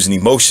they were using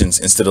emotions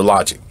instead of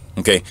logic.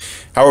 Okay.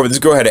 However, this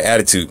girl had an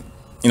attitude.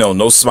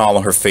 No smile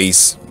on her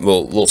face,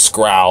 little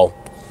scowl.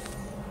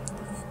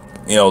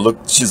 Look,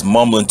 she's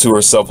mumbling to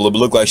herself a little bit.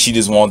 Looked like she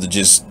just wanted to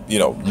just,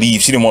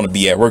 leave. She didn't want to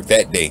be at work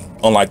that day.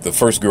 Unlike the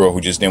first girl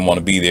who just didn't want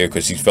to be there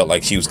because she felt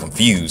like she was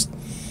confused.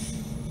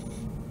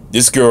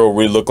 This girl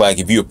really looked like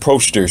if you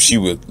approached her,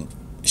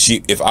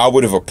 if I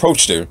would have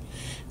approached her,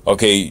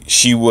 okay,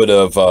 she would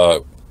have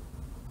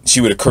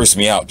cursed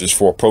me out just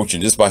for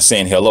approaching, just by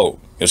saying hello.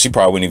 She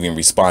probably wouldn't even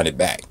responded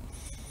back.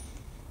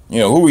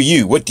 Who are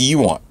you? What do you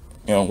want?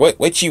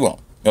 What you want?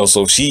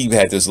 So she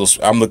had this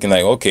little, I'm looking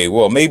like, okay,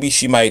 well, maybe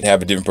she might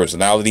have a different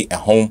personality at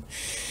home.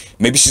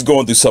 Maybe she's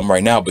going through something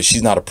right now, but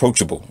she's not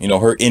approachable.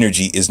 Her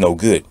energy is no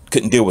good.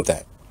 Couldn't deal with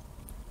that.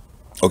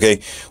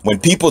 Okay, when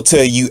people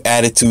tell you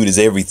attitude is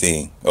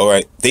everything, all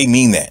right, they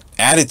mean that.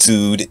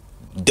 Attitude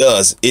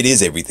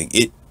is everything.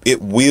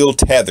 It will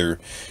tether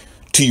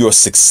to your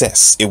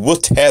success. It will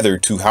tether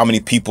to how many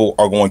people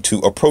are going to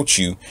approach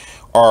you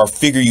or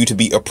figure you to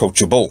be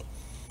approachable.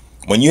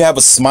 When you have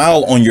a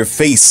smile on your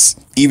face,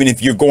 even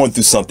if you're going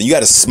through something, you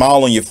got a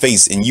smile on your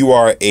face and you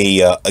are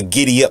a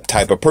giddy up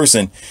type of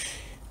person,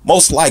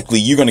 most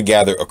likely you're going to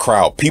gather a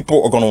crowd.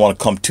 People are going to want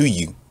to come to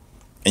you.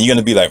 And you're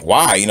going to be like,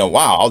 why?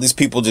 Wow, all these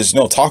people just,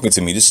 talking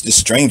to me. This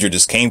stranger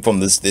just came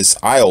from this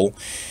aisle.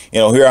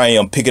 Here I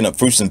am picking up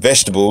fruits and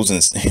vegetables,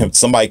 and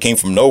somebody came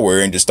from nowhere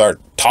and just started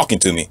talking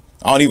to me.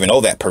 I don't even know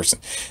that person.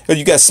 But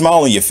you got a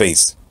smile on your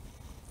face.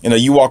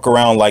 You walk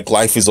around like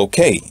life is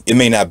okay. It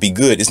may not be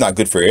good. It's not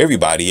good for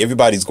everybody.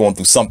 Everybody's going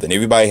through something.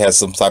 Everybody has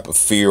some type of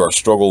fear or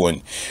struggle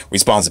and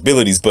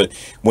responsibilities. But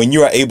when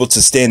you are able to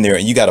stand there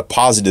and you got a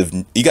positive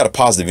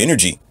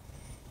energy,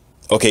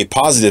 okay,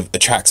 positive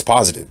attracts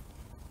positive.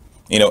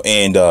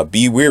 and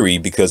be wary,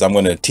 because I'm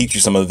going to teach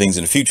you some of the things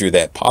in the future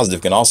that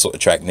positive can also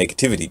attract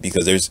negativity,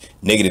 because there's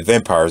negative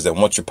vampires that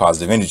want your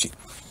positive energy.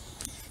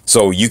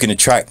 So you can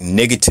attract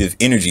negative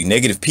energy,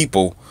 negative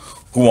people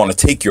who want to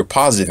take your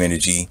positive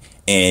energy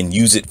and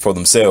use it for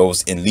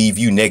themselves and leave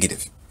you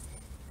negative.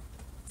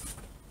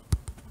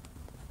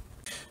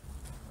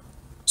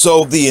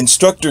 So the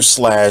instructor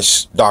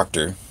slash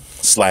doctor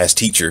slash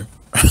teacher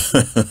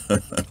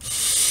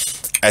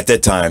at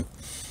that time,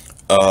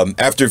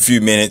 after a few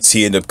minutes,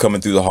 he ended up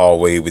coming through the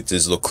hallway with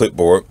his little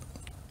clipboard,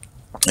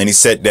 and he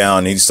sat down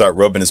and he started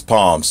rubbing his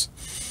palms.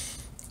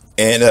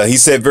 And he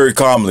said very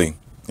calmly,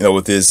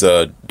 with his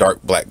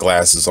dark black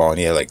glasses on,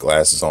 he had like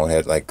glasses on,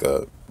 had like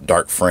a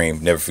dark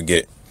frame, never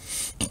forget.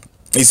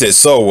 He said,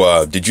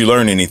 "So, did you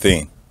learn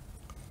anything?"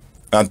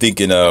 I'm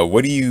thinking,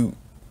 what do you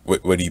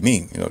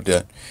mean?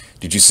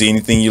 Did you see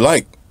anything you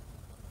like?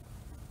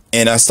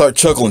 And I start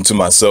chuckling to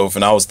myself,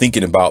 and I was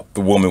thinking about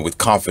the woman with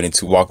confidence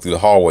who walked through the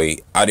hallway.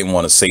 I didn't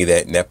want to say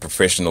that in that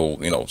professional,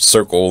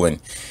 circle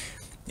and,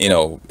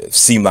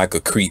 seem like a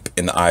creep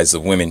in the eyes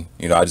of women.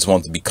 I just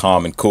wanted to be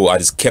calm and cool. I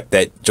just kept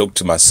that joke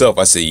to myself.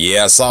 I said,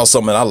 yeah, I saw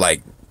something I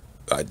like.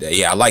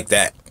 Yeah, I like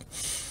that.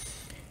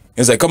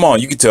 He was like, come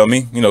on, you can tell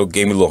me.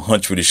 Gave me a little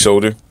hunch with his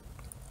shoulder.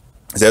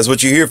 I said, that's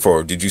what you're here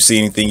for. Did you see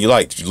anything you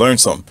liked? Did you learn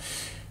something?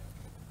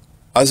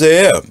 I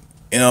said,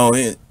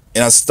 yeah.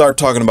 And I start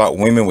talking about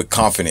women with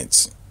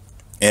confidence.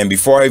 And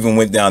before I even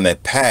went down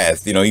that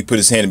path, he put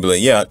his hand and be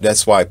like, yeah,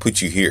 that's why I put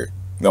you here.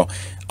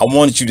 I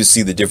wanted you to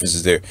see the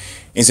differences there.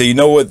 And say, you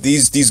know what,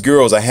 these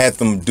girls, I had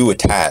them do a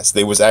task.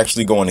 They was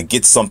actually going to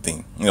get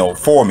something,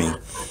 for me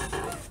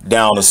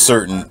down a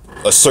certain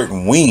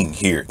wing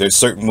here. There's a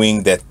certain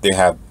wing that they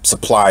have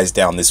supplies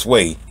down this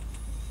way.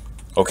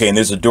 Okay, and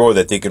there's a door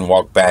that they can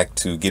walk back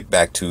to get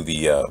back to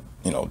the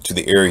to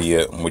the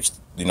area in which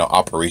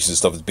operations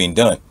stuff is being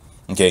done.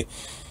 Okay.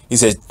 He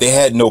said they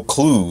had no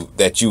clue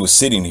that you were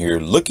sitting here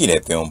looking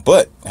at them.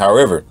 But,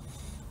 however,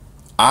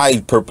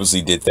 I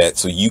purposely did that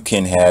so you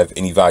can have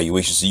an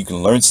evaluation, so you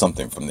can learn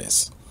something from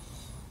this.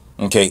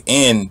 Okay.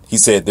 And he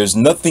said there's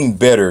nothing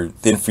better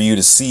than for you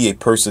to see a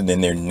person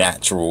in their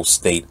natural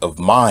state of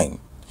mind.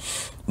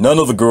 None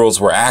of the girls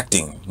were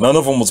acting. None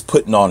of them was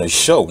putting on a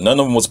show. None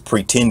of them was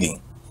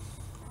pretending.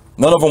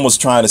 None of them was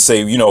trying to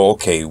say,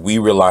 okay, we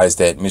realize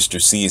that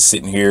Mr. C is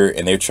sitting here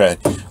and they're trying.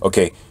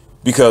 Okay.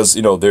 Because,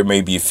 there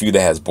may be a few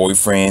that has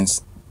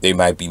boyfriends. They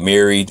might be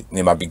married.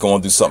 They might be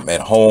going through something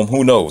at home.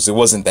 Who knows? It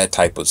wasn't that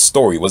type of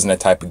story. It wasn't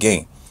that type of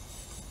game.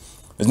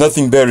 There's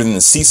nothing better than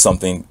to see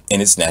something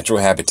in its natural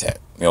habitat.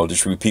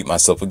 Just repeat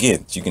myself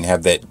again. So you can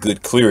have that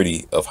good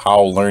clarity of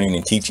how learning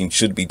and teaching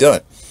should be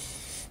done.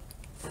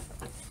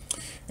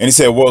 And he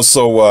said, well,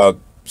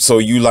 so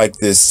you like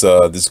this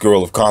this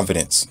girl of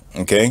confidence.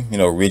 Okay.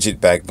 Rigid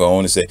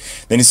backbone.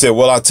 Then he said,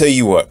 well, I'll tell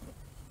you what.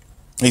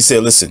 He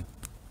said, listen.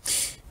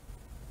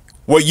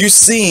 What you're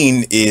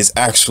seeing is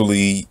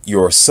actually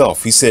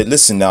yourself. He said,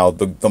 listen, now,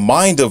 the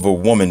mind of a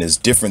woman is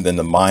different than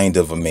the mind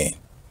of a man.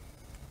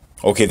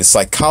 Okay, the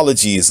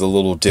psychology is a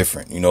little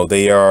different.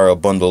 They are a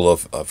bundle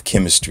of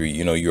chemistry.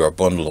 You're a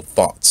bundle of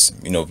thoughts,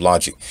 of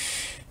logic.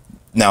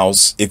 Now,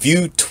 if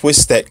you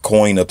twist that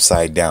coin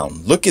upside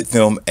down, look at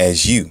them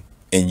as you,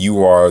 and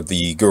you are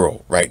the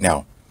girl right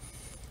now.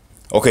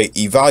 Okay,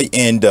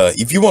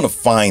 if you want to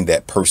find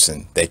that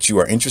person that you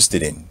are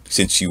interested in,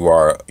 since you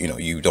are,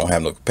 you don't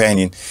have no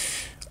companion,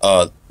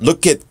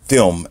 look at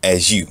them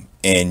as you,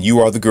 and you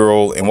are the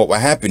girl. And what will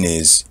happen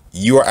is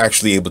you are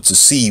actually able to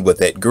see what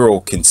that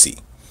girl can see.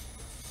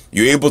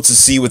 You're able to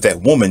see what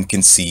that woman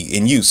can see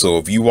in you. So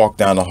if you walk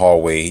down the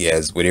hallway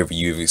as whatever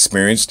you've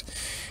experienced,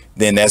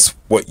 then that's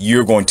what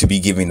you're going to be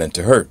giving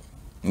unto her,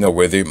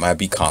 whether it might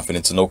be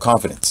confidence or no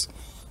confidence.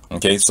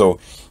 Okay, so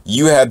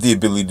you have the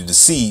ability to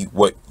see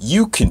what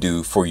you can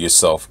do for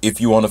yourself if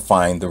you want to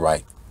find the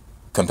right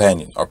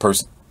companion or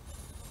person.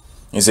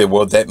 You say,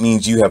 well, that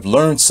means you have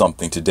learned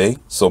something today,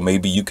 so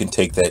maybe you can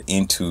take that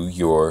into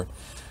your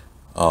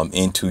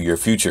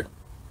future.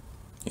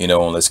 And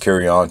let's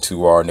carry on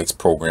to our next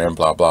program,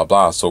 blah, blah,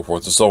 blah, so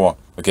forth and so on.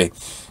 Okay.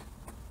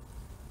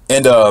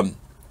 And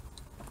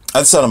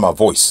outside of my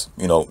voice,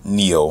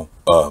 Neo,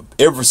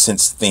 ever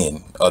since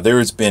then, there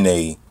has been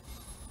a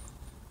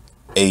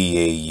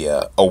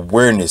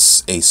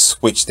awareness, a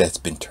switch that's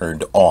been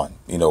turned on,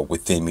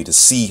 within me to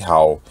see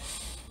how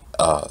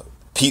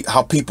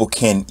people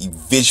can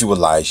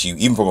visualize you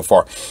even from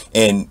afar.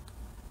 And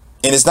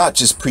it's not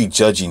just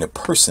prejudging a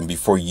person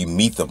before you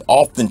meet them.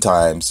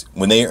 Oftentimes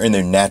when they are in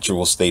their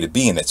natural state of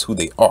being, that's who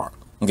they are.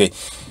 Okay.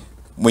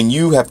 When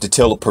you have to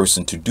tell a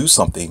person to do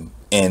something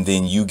and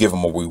then you give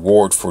them a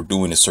reward for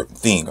doing a certain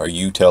thing, or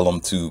you tell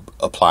them to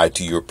apply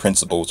to your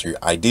principles or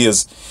your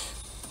ideas,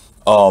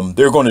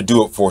 they're going to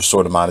do it for a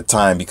short amount of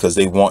time because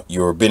they want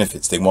your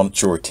benefits. They want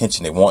your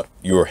attention. They want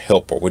your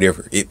help or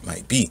whatever it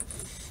might be.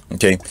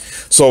 Okay.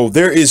 So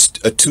there is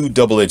a two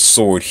double-edged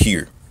sword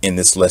here in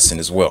this lesson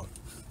as well.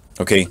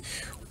 Okay.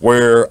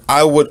 Where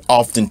I would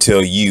often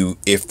tell you,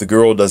 if the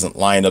girl doesn't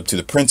line up to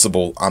the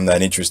principle, I'm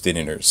not interested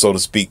in her. So to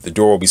speak, the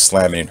door will be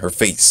slamming in her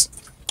face.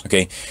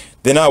 Okay.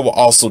 Then I will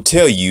also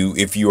tell you,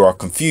 if you are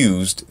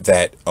confused,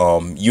 that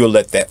you'll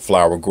let that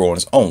flower grow on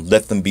its own.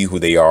 Let them be who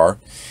they are.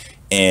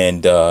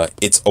 And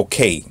it's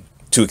okay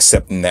to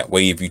accept them that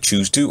way if you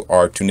choose to,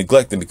 or to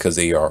neglect them because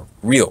they are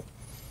real.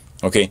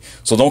 Okay,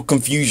 so don't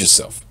confuse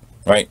yourself,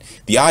 right?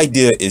 The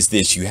idea is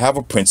this: you have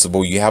a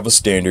principle, you have a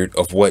standard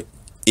of what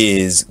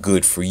is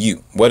good for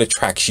you, what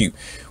attracts you,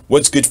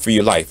 what's good for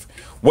your life,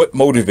 what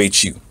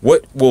motivates you,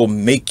 what will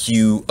make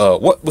you,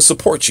 what will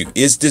support you.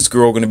 Is this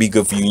girl going to be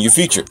good for you in your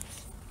future?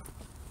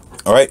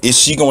 All right, is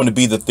she going to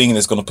be the thing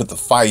that's going to put the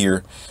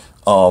fire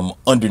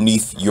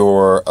underneath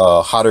your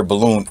hot air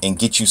balloon and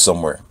get you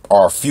somewhere,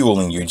 or fuel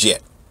in your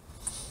jet?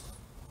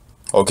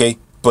 Okay,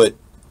 but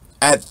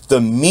at the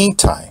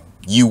meantime,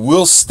 you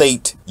will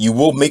state, you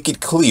will make it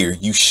clear,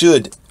 you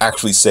should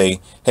actually say,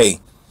 hey,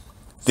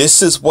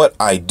 this is what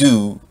I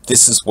do,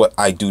 this is what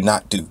I do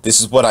not do, this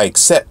is what I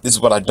accept, this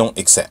is what I don't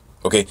accept.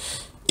 Okay,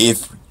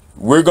 if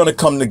we're going to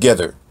come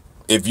together,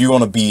 if you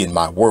want to be in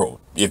my world,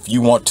 if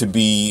you want to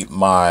be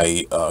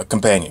my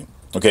companion,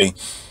 okay,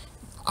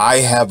 I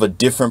have a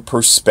different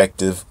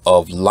perspective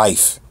of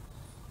life.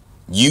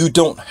 You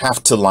don't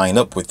have to line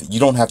up with it. You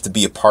don't have to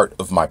be a part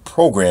of my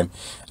program.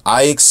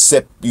 I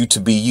accept you to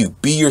be you.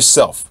 Be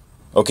yourself.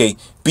 Okay,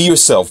 be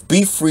yourself.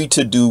 Be free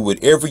to do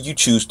whatever you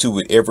choose to,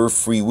 whatever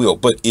free will.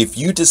 But if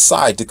you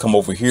decide to come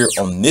over here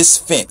on this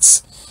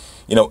fence,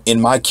 you know,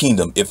 in my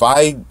kingdom, if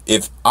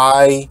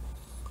I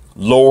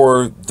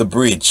lower the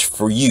bridge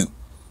for you,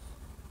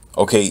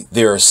 okay,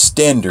 there are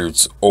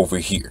standards over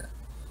here.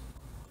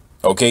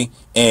 Okay,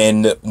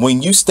 and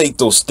when you state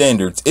those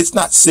standards, it's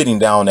not sitting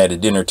down at a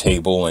dinner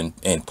table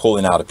and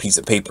pulling out a piece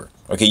of paper.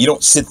 Okay, you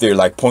don't sit there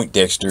like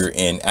Poindexter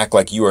and act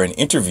like you are in an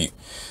interview.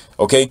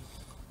 Okay,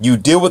 you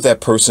deal with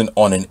that person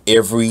on an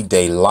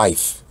everyday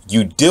life.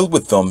 You deal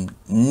with them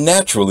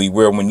naturally,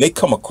 where when they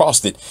come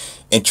across it,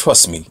 and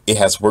trust me, it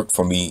has worked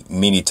for me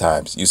many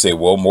times. You say,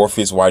 well,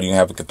 Morpheus, why do you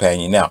have a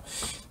companion now?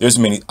 There's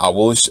many. I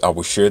will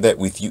share that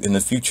with you in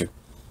the future.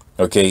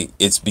 Okay,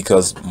 it's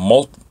because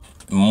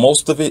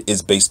most of it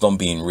is based on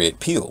being red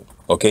pill.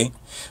 Okay,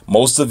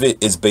 most of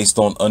it is based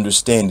on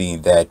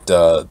understanding that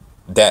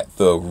that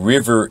the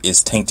river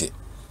is tainted,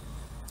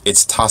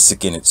 it's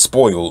toxic, and it's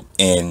spoiled,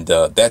 and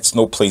that's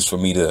no place for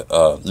me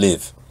to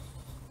live.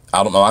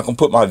 I'm not gonna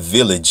put my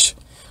village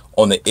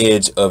on the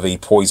edge of a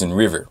poison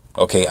river.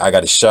 Okay, I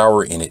got to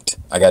shower in it.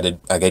 I got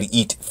to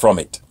eat from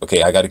it.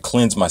 Okay, I got to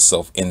cleanse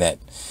myself in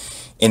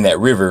that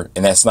river,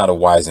 and that's not a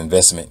wise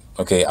investment.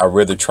 Okay, I'd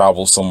rather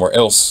travel somewhere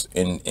else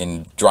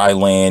in dry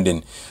land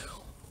and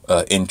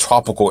in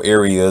tropical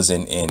areas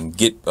and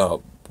get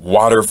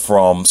water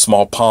from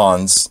small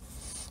ponds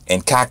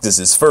and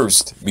cactuses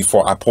first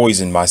before I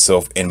poison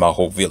myself and my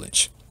whole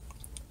village.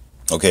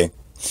 Okay.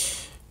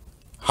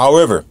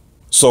 However,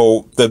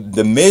 so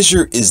the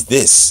measure is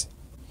this: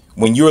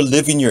 when you're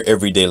living your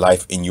everyday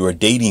life and you're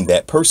dating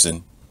that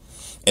person,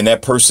 and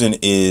that person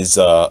is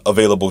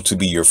available to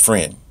be your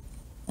friend,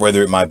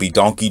 whether it might be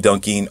donkey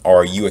dunking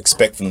or you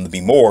expect them to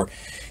be more,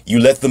 you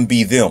let them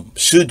be them.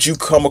 Should you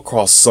come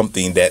across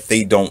something that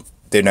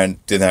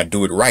they're not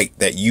do it right,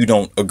 that you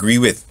don't agree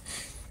with,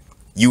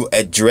 you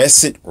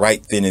address it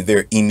right then and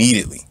there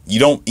immediately. You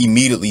don't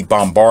immediately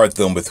bombard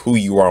them with who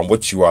you are and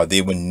what you are.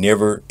 They will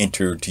never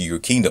enter to your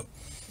kingdom.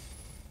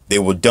 They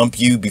will dump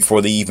you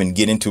before they even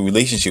get into a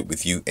relationship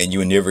with you, and you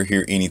will never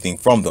hear anything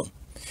from them.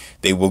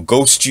 They will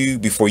ghost you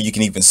before you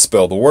can even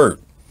spell the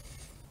word.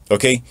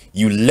 Okay,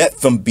 you let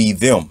them be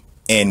them.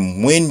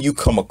 And when you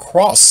come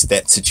across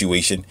that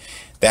situation,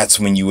 that's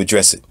when you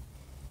address it.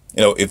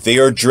 You know, if they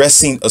are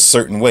dressing a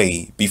certain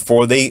way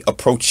before they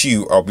approach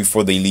you or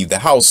before they leave the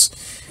house,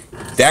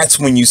 that's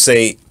when you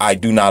say, I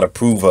do not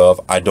approve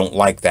of, I don't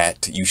like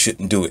that, you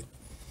shouldn't do it.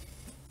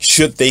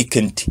 Should they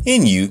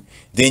continue,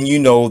 then you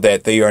know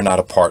that they are not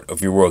a part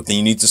of your world. Then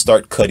you need to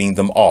start cutting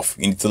them off.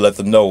 You need to let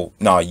them know,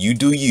 nah, you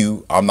do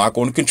you, I'm not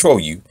going to control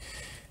you,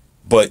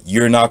 but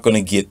you're not going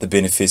to get the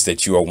benefits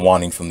that you are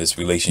wanting from this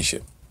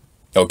relationship.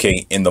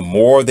 Okay, and the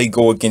more they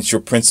go against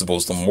your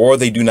principles, the more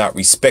they do not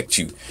respect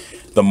you,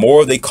 the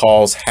more they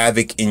cause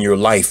havoc in your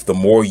life, the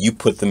more you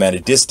put them at a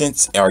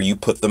distance or you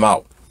put them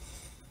out.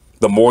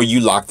 The more you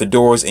lock the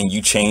doors and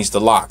you change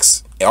the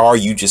locks, or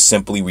you just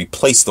simply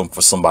replace them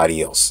for somebody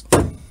else.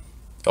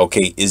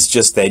 Okay, it's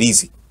just that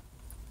easy.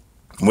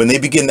 When they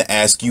begin to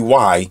ask you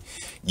why,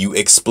 you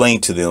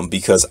explain to them,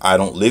 because I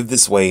don't live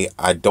this way.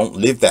 I don't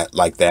live that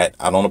like that.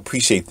 I don't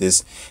appreciate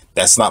this.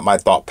 That's not my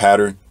thought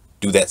pattern.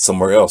 Do that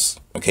somewhere else.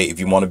 Okay, if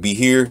you want to be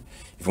here,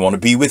 if you want to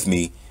be with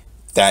me,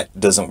 that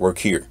doesn't work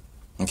here.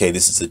 Okay,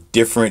 this is a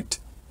different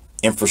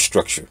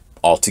infrastructure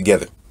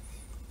altogether.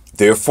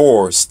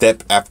 Therefore,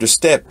 step after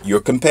step, your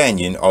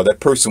companion or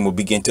that person will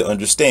begin to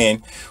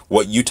understand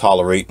what you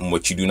tolerate and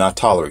what you do not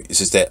tolerate. It's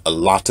just that a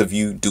lot of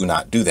you do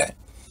not do that.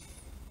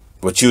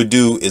 What you'll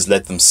do is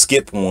let them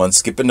skip one,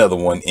 skip another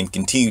one, and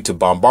continue to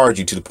bombard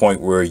you to the point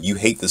where you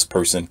hate this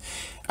person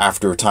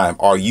after a time.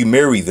 Or you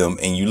marry them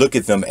and you look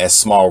at them as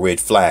small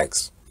red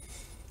flags.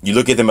 You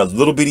look at them as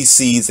little bitty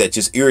seeds that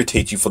just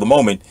irritate you for the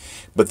moment.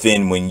 But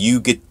then when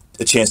you get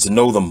a chance to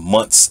know them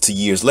months to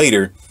years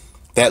later,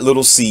 That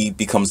little seed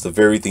becomes the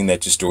very thing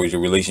that destroys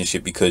your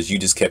relationship, because you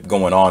just kept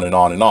going on and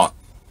on and on.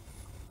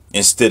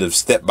 Instead of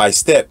step by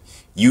step,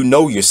 you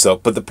know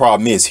yourself. But the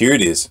problem is, here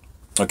it is.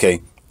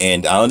 Okay.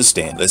 And I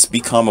understand. Let's be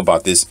calm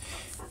about this.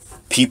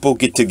 People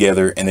get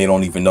together and they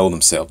don't even know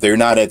themselves. They're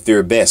not at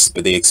their best,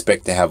 but they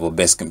expect to have a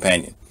best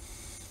companion.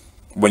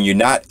 When you're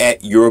not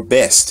at your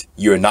best,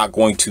 you're not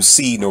going to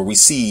see nor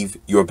receive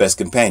your best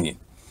companion.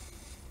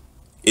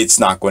 It's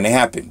not going to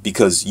happen,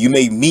 because you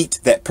may meet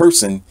that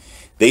person.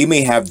 They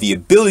may have the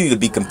ability to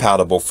be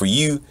compatible for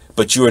you,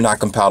 but you are not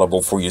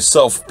compatible for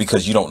yourself,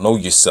 because you don't know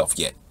yourself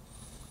yet.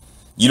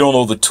 You don't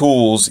know the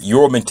tools,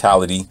 your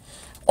mentality,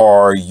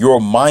 or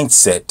your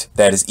mindset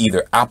that is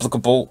either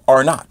applicable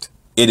or not.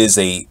 It is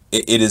a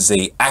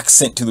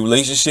accent to the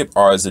relationship,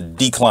 or is a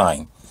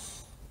decline.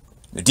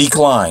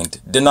 Declined,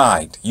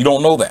 denied. You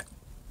don't know that.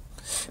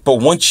 But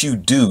once you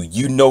do,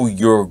 you know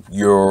your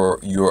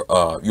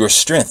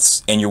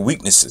strengths and your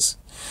weaknesses.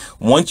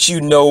 Once you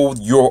know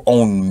your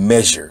own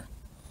measure,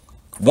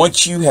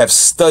 once you have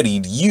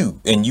studied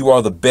you and you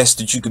are the best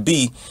that you could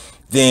be,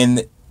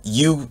 then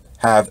you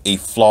have a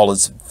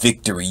flawless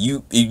victory.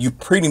 You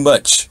pretty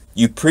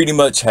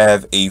much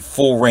have a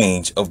full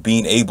range of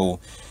being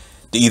able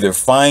to either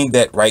find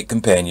that right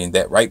companion,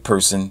 that right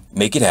person,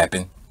 make it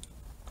happen,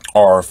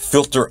 or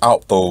filter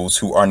out those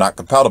who are not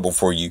compatible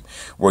for you,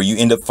 where you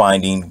end up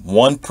finding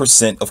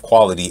 1% of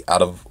quality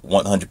out of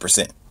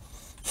 100%.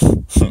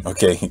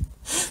 Okay.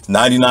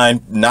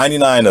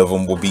 99 of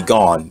them will be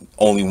gone.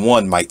 Only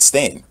one might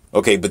stand.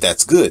 Okay. But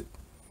that's good.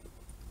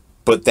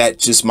 But that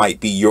just might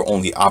be your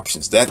only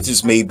options. That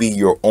just may be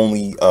your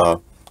only,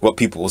 what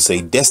people will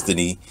say,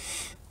 destiny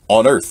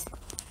on earth.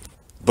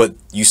 But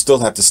you still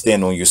have to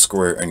stand on your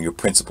square and your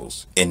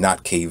principles and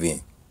not cave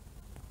in.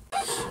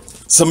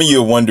 Some of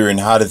you are wondering,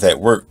 how did that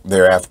work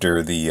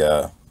thereafter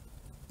the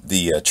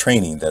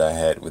training that I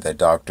had with that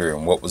doctor,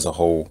 and what was the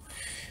whole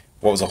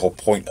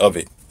point of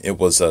it? It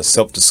was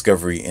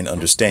self-discovery and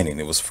understanding.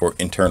 It was for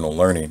internal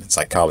learning and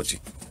psychology.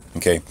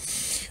 Okay.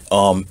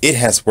 It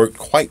has worked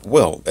quite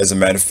well. As a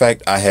matter of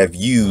fact, I have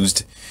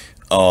used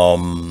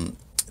the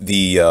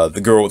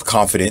girl with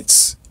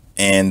confidence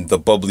and the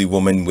bubbly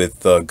woman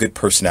with good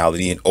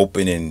personality and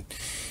open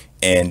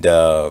and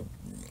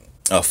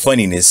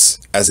funniness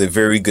as a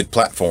very good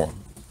platform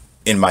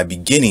in my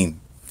beginning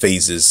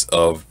phases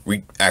of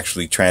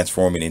actually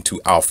transforming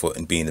into alpha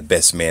and being the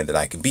best man that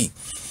I can be.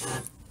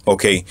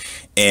 Okay.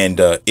 And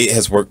it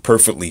has worked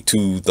perfectly,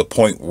 to the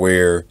point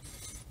where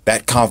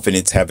that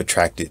confidence have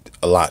attracted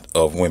a lot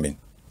of women.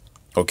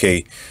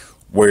 Okay.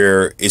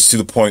 Where it's to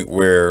the point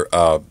where,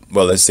 well,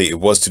 let's say it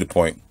was to the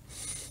point,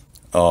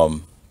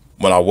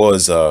 when I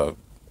was,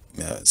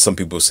 some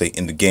people say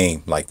in the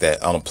game like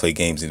that. I don't play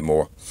games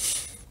anymore.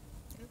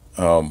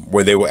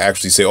 Where they will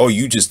actually say, "Oh,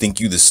 you just think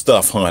you the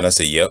stuff, huh?" And I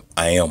say, "Yep,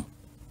 I am.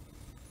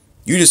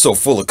 You're just so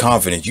full of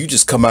confidence. You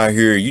just come out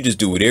here, you just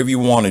do whatever you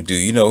want to do.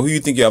 You know, who you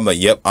think you are?" I'm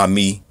like, "Yep, I'm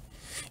me.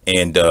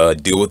 And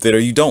deal with it or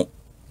you don't."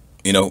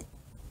 You know,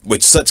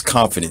 with such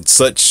confidence,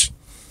 such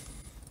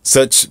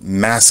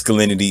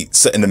masculinity,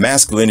 and the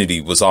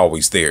masculinity was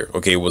always there.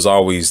 Okay, it was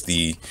always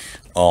the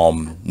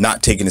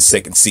not taking a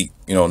second seat.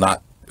 You know,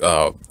 not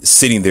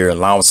sitting there and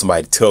allowing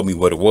somebody to tell me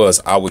what it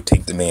was. I would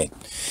take the man.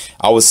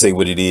 I would say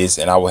what it is,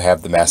 and I would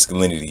have the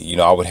masculinity. You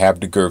know, I would have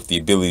the girth, the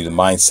ability, the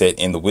mindset,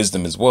 and the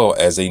wisdom as well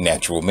as a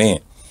natural man.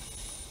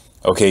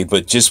 Okay,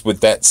 but just with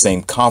that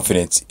same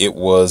confidence, it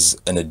was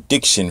an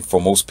addiction for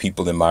most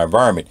people in my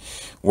environment,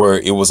 where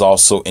it was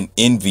also an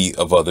envy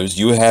of others.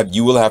 You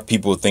will have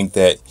people think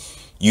that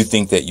you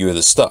think that you're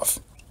the stuff.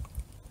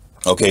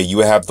 Okay, you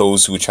have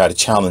those who would try to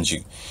challenge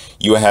you.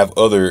 You have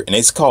other, and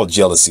it's called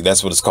jealousy.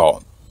 That's what it's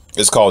called.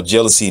 It's called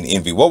jealousy and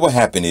envy. What will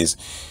happen is,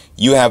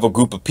 you have a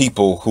group of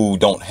people who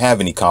don't have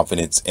any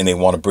confidence and they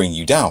want to bring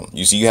you down.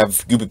 You see, you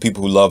have a group of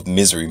people who love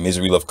misery.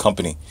 Misery love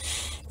company.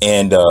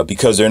 And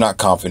because they're not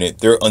confident,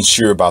 they're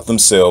unsure about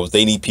themselves.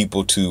 They need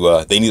people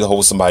to, they need to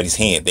hold somebody's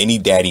hand. They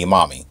need daddy and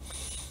mommy.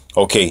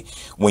 Okay.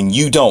 When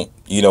you don't,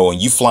 you know, when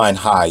you flying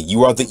high,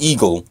 you are the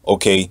eagle.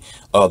 Okay.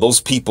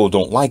 Those people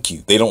don't like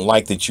you. They don't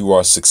like that you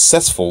are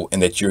successful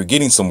and that you're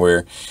getting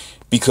somewhere,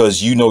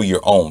 because you know your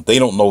own. They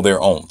don't know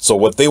their own. So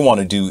what they want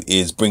to do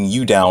is bring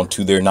you down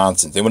to their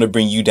nonsense. They want to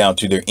bring you down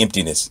to their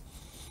emptiness.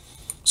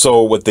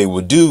 So what they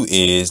will do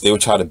is they will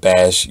try to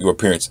bash your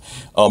appearance.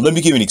 Let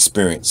me give you an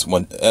experience.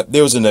 When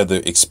there was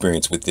another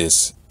experience with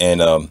this,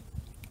 and I'm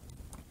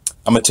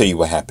going to tell you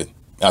what happened.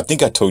 I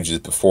think I told you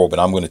this before, but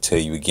I'm going to tell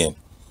you again.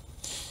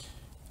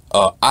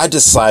 I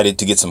decided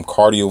to get some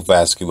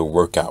cardiovascular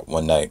workout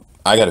one night.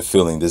 I got a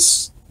feeling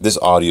this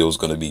audio is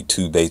going to be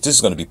too base. This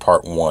is going to be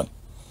part 1.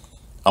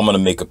 I'm going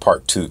to make a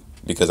part 2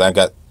 because I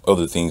got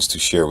other things to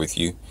share with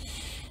you.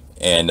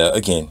 And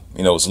again,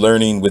 you know, it's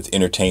learning with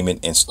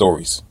entertainment and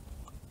stories.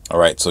 All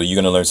right. So you're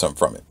going to learn something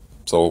from it.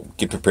 So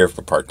get prepared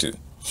for part 2.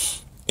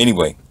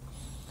 Anyway.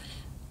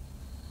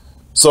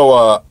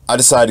 So I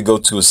decided to go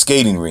to a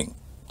skating rink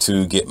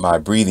to get my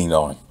breathing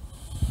on.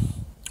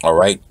 All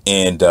right.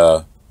 And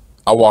I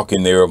walk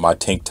in there with my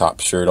tank top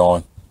shirt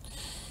on,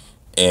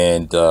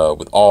 and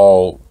with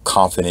all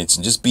confidence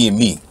and just being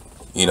me,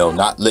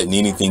 not letting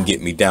anything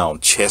get me down.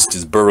 Chest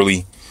is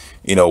burly.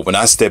 When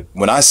I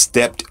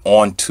stepped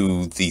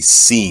onto the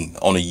scene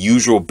on a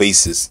usual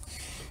basis,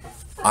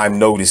 I'm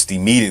noticed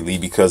immediately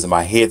because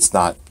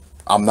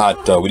I'm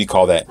not, what do you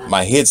call that?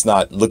 My head's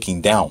not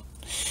looking down.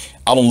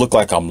 I don't look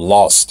like I'm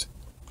lost.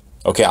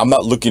 Okay. I'm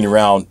not looking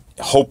around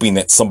hoping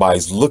that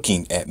somebody's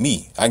looking at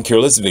me. I can care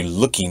less if they're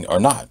looking or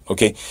not.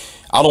 Okay.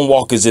 I don't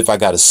walk as if I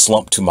got a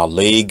slump to my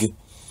leg.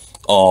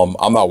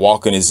 I'm not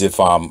walking as if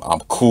I'm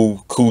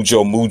cool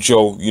Joe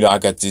Mujo. I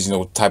got this,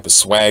 type of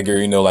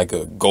swagger, like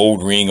a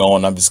gold ring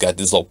on. I'm just got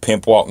this little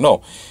pimp walk.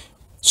 No,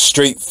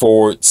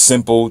 straightforward,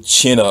 simple,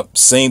 chin up,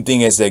 same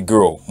thing as that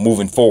girl,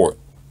 moving forward.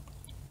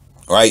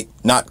 Right?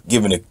 Not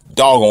giving a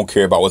doggone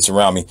care about what's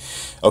around me.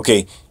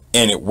 Okay.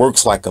 And it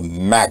works like a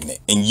magnet.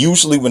 And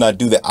usually when I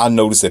do that, I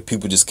notice that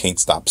people just can't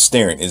stop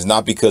staring. It's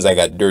not because I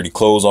got dirty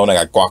clothes on, I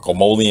got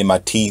guacamole in my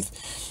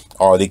teeth,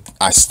 or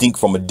I stink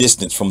from a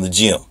distance from the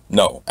gym.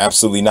 No,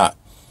 absolutely not.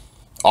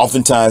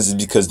 Oftentimes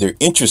it's because they're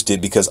interested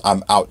because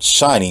I'm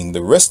outshining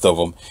the rest of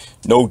them.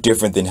 No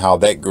different than how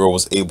that girl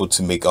was able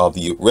to make all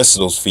the rest of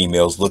those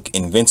females look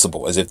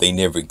invincible, as if they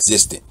never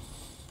existed.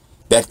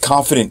 That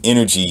confident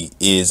energy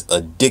is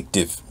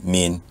addictive,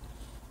 men.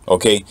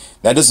 Okay,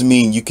 that doesn't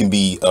mean you can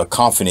be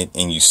confident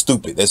and you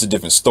stupid. That's a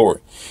different story.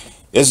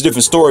 It's a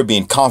different story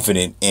being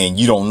confident and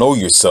you don't know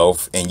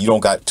yourself and you don't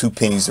got two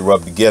pennies to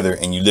rub together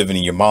and you're living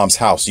in your mom's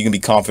house. You can be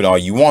confident all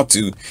you want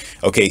to.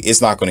 Okay,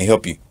 it's not going to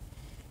help you.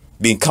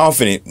 Being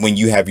confident when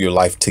you have your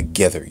life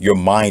together, your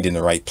mind in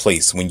the right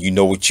place, when you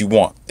know what you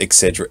want,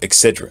 etc.,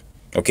 etc.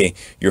 Okay,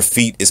 your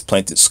feet is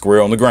planted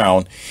square on the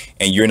ground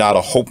and you're not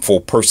a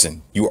hopeful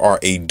person. You are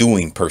a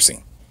doing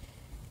person.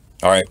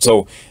 All right,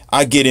 so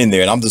I get in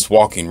there and I'm just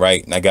walking,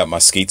 right? And I got my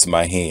skates in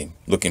my hand,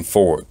 looking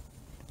forward,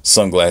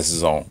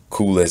 sunglasses on,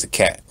 cool as a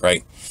cat,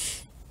 right?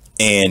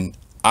 And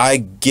I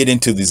get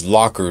into these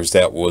lockers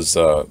that was,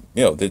 the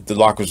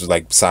lockers were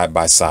like side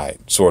by side,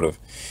 sort of.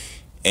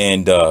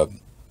 And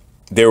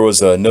there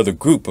was another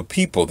group of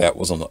people that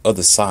was on the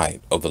other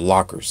side of the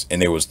lockers.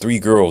 And there was 3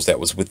 girls that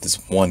was with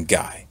this one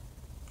guy.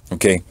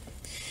 Okay.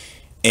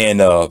 And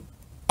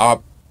I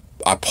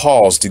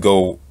paused to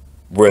go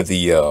where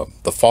the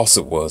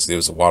faucet was. There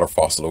was a water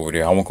faucet over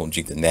there. I wasn't gonna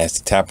drink the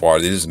nasty tap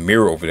water. There's a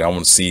mirror over there. I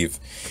want to see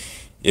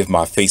if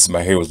my face and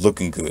my hair was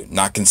looking good.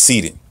 Not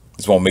conceited.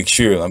 Just want to make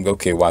sure. I'm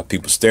okay. Why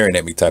people staring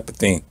at me? Type of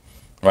thing,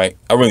 right?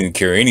 I really didn't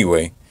care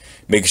anyway.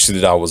 Making sure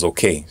that I was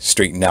okay,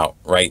 straightened out,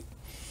 right?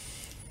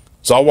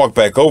 So I walked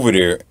back over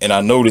there and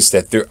I noticed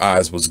that their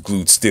eyes was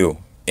glued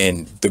still.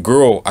 And the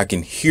girl, I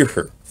can hear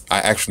her. I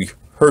actually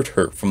heard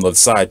her from the other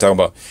side talking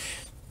about,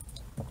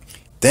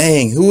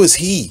 "Dang, who is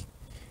he?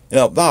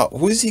 Bob,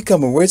 who is he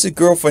coming? Where's the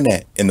girlfriend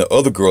at?" And the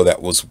other girl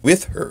that was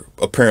with her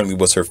apparently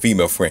was her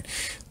female friend.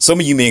 Some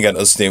of you men got to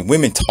understand,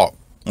 women talk.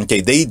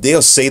 Okay,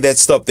 they'll say that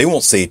stuff. They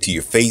won't say it to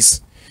your face.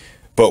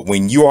 But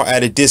when you are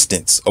at a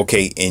distance,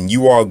 okay, and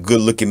you are a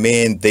good looking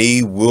man,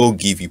 they will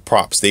give you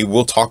props. They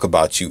will talk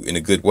about you in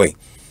a good way.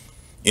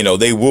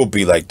 They will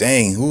be like,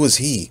 "Dang, who is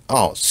he?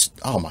 Oh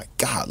my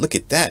God, look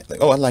at that. Like,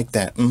 oh, I like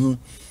that.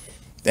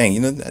 Dang,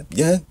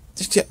 yeah.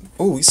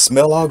 Oh, you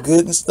smell all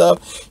good and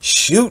stuff.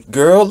 Shoot,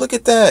 girl, look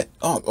at that.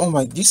 Oh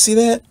my, you see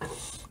that?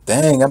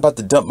 Dang, I'm about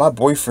to dump my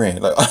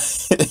boyfriend. Like,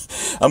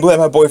 I'm glad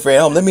my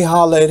boyfriend home. Let me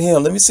holler at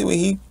him. Let me see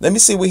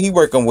what he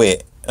working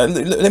with.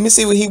 Let me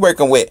see what he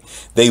working with."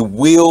 They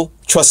will,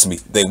 trust me,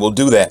 they will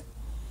do that.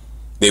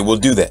 They will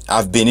do that.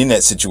 I've been in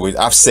that situation.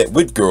 I've sat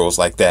with girls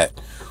like that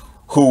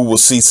who will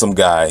see some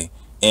guy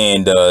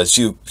and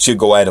she'll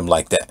go at him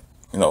like that.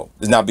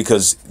 It's not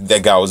because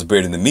that guy was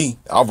better than me.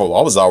 I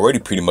was already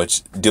pretty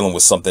much dealing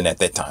with something at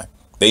that time.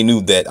 They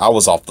knew that I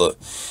was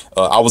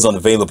I was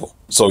unavailable.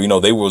 So,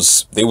 they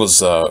was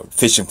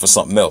fishing for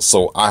something else.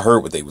 So I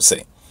heard what they would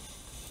say.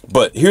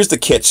 But here's the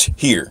catch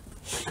here.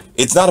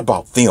 It's not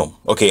about them.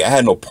 Okay, I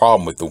had no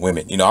problem with the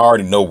women. I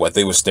already know what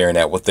they were staring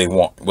at, what they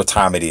want, what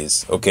time it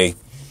is. Okay,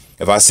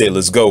 if I said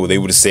let's go, they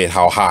would have said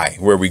how high,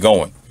 where are we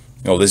going?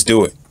 Let's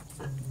do it.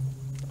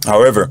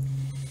 However,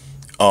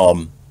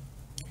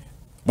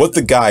 what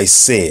the guy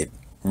said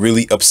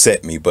really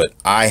upset me, but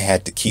I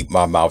had to keep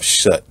my mouth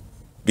shut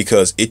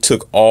because it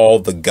took all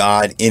the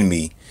God in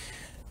me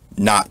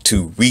not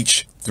to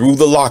reach through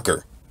the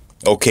locker,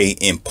 okay,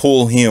 and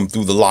pull him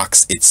through the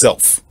locks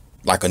itself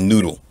like a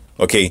noodle,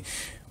 okay?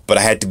 But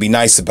I had to be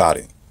nice about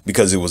it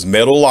because it was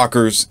metal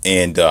lockers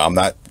and I'm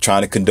not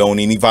trying to condone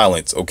any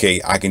violence, okay?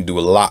 I can do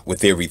a lot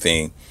with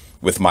everything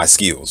with my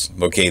skills,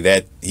 okay?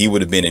 That he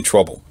would have been in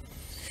trouble.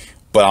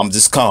 But I'm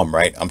just calm,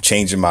 right? I'm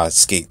changing my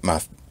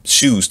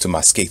shoes to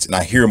my skates and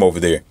I hear him over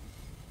there.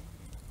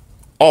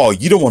 "Oh,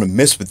 you don't want to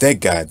mess with that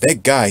guy.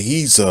 That guy,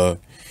 he's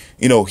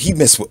he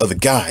messed with other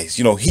guys.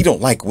 He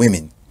don't like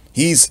women.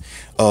 He's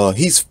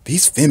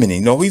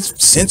feminine.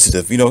 He's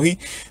sensitive.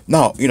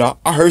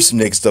 I heard some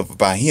negative stuff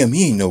about him.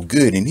 He ain't no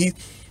good. And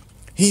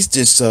he's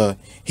just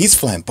he's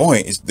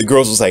flamboyant." The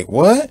girls was like,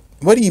 "What?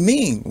 What do you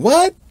mean?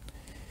 What?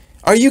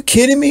 Are you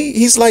kidding me?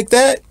 He's like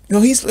that?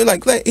 He's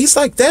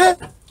like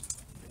that."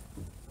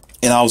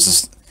 And I was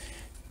just,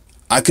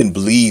 I couldn't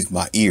believe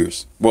my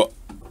ears. Well,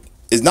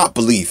 it's not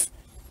belief.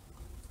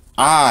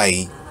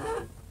 I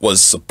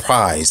was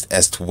surprised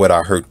as to what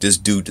I heard this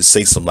dude to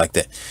say something like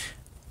that.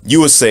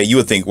 You would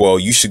think, well,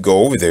 you should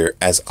go over there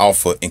as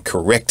alpha and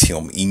correct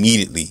him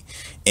immediately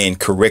and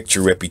correct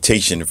your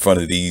reputation in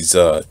front of these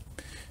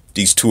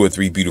 2 or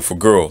 3 beautiful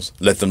girls.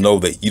 Let them know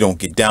that you don't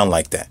get down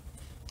like that.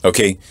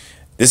 Okay,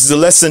 this is a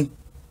lesson.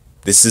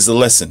 This is a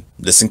lesson.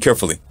 Listen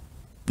carefully.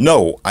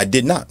 No, I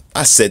did not.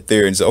 I sat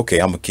there and said, okay,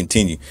 I'm going to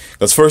continue.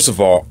 Because first of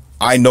all,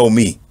 I know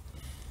me.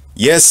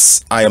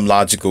 Yes, I am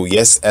logical.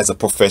 Yes, as a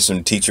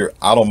professional teacher,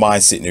 I don't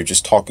mind sitting there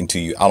just talking to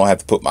you. I don't have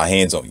to put my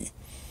hands on you.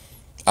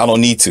 I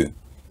don't need to.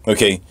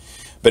 Okay.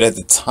 But at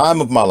the time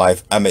of my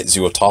life, I'm at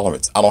 0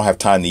 tolerance. I don't have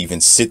time to even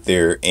sit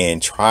there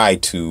and try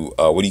to,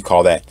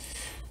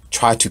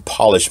 try to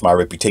polish my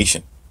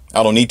reputation.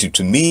 I don't need to.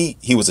 To me,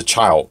 he was a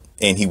child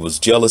and he was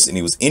jealous and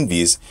he was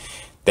envious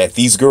that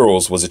these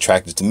girls was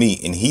attracted to me.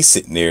 And he's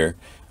sitting there.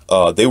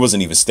 They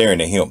wasn't even staring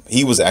at him.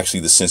 He was actually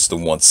the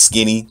sensitive one,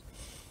 skinny.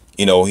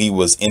 You know, he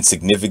was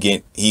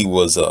insignificant. He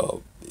was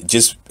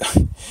just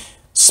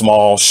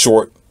small,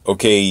 short.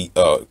 Okay.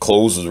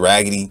 Clothes was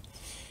raggedy.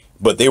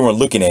 But they weren't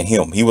looking at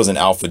him. He was an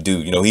alpha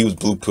dude. You know, he was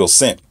blue pill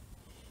scent.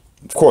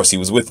 Of course, he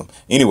was with them.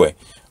 Anyway,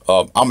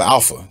 I'm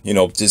alpha, you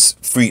know,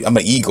 just free. I'm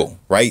an eagle,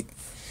 right?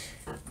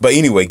 But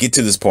anyway, get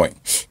to this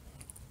point.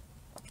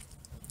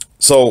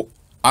 So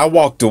I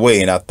walked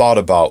away and I thought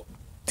about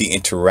the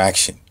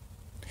interaction.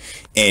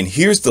 And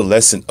here's the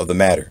lesson of the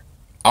matter.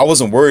 I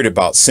wasn't worried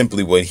about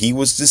simply what he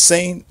was just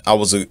saying. I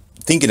was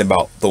thinking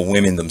about the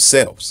women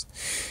themselves.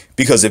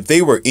 Because if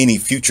they were any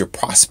future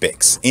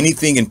prospects,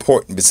 anything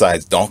important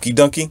besides donkey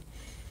dunking,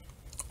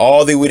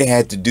 all they would have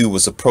had to do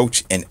was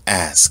approach and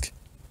ask.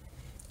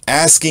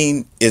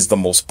 Asking is the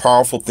most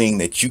powerful thing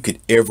that you could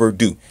ever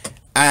do.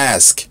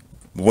 Ask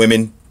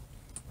women,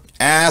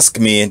 ask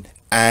men,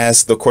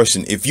 ask the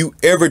question. If you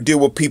ever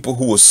deal with people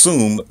who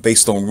assume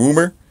based on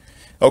rumor,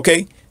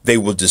 okay, they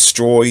will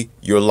destroy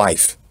your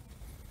life.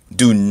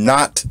 Do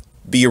not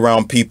be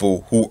around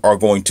people who are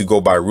going to go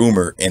by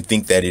rumor and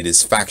think that it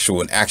is factual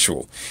and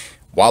actual.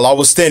 While I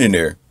was standing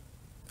there,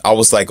 I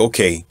was like,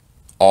 okay,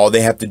 all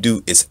they have to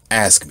do is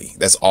ask me.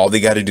 That's all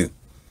they got to do.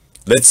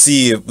 Let's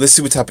see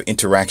what type of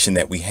interaction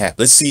that we have.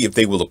 Let's see if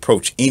they will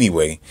approach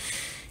anyway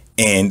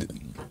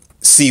and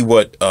see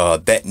what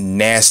that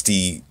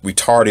nasty,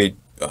 retarded,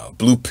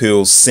 blue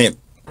pill simp,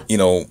 you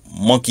know,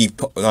 monkey.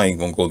 I ain't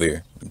gonna go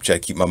there. I'm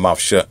trying to keep my mouth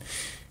shut.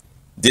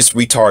 This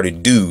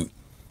retarded dude,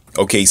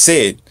 okay,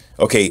 said,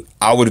 okay,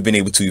 I would have been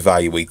able to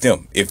evaluate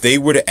them if they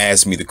were to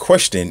ask me the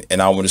question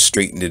and I would have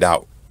straightened it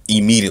out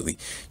immediately.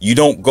 You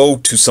don't go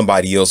to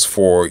somebody else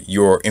for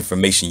your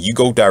information. You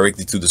go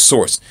directly to the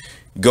source.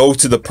 Go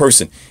to the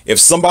person. If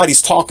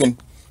somebody's talking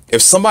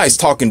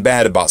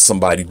bad about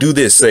somebody, do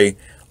this. Say,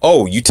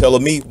 oh, you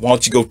telling me? Why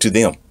don't you go to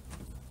them?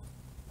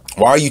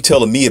 Why are you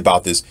telling me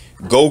about this?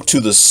 Go to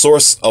the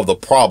source of the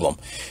problem.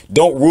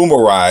 Don't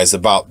rumorize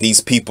about these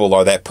people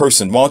or that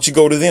person. Why don't you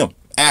go to them?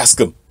 Ask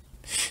them.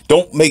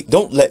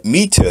 Don't let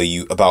me tell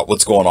you about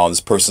what's going on in this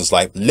person's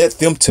life. Let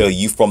them tell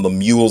you from the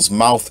mule's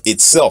mouth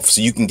itself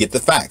so you can get the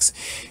facts.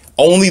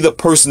 Only the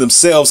person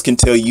themselves can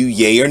tell you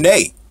yay or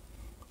nay.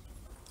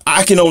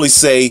 I can only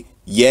say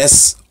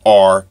yes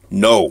or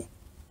no.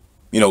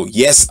 You know,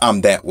 yes,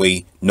 I'm that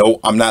way. No,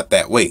 I'm not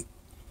that way.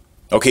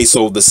 Okay,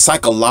 so the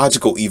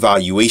psychological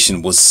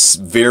evaluation was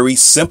very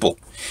simple.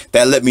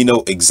 That let me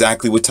know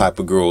exactly what type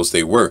of girls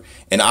they were.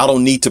 And I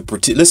don't need to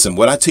pretend. Listen,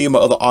 when I tell you my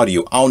other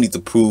audio, I don't need to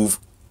prove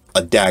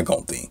a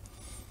daggone thing.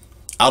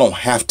 I don't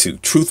have to.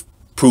 Truth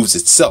proves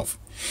itself.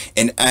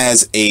 And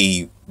as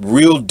a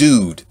real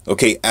dude,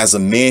 okay, as a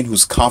man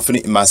who's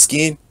confident in my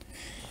skin,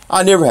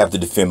 I never have to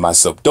defend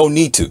myself. Don't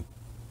need to.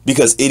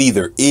 Because it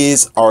either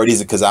is or it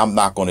isn't, because I'm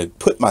not going to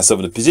put myself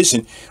in a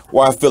position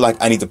where I feel like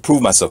I need to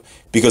prove myself.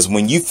 Because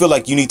when you feel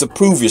like you need to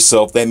prove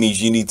yourself, that means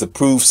you need to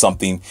prove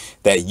something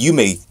that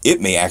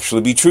it may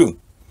actually be true.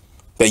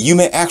 That you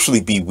may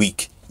actually be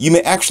weak. You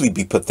may actually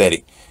be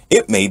pathetic.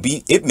 It may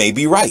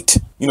be right.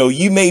 You know,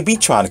 you may be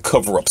trying to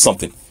cover up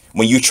something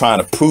when you're trying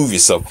to prove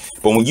yourself.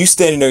 But when you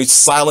standing there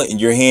silent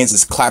and your hands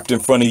is clapped in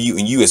front of you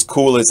and you as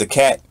cool as a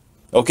cat,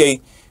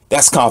 okay,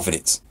 that's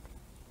confidence.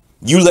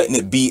 You letting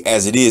it be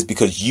as it is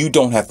because you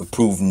don't have to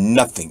prove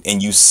nothing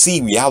and you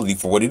see reality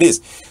for what it is.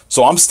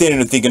 So I'm standing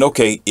there thinking,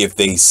 okay, if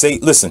they say,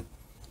 listen,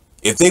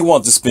 if they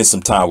want to spend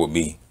some time with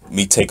me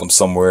take them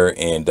somewhere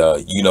and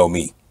you know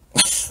me,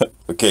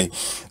 okay,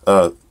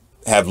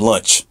 have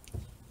lunch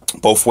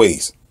both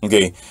ways.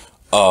 Okay.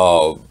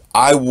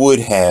 I would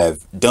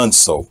have done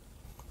so.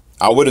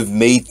 I would have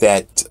made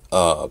that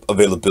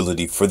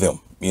availability for them,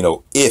 you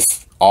know,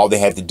 if all they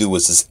had to do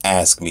was just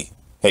ask me,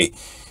 hey,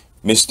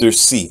 Mr.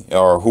 C,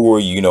 or who are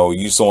you, you know,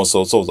 you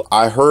so-and-so, so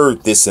I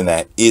heard this and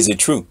that. Is it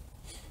true?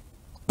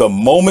 The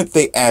moment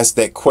they ask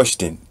that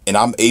question and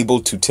I'm able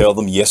to tell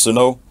them yes or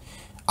no,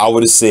 I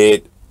would have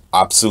said,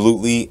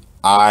 absolutely,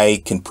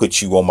 I can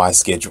put you on my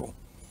schedule.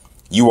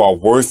 You are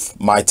worth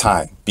my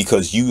time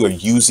because you are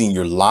using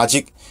your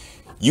logic.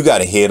 You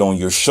got a head on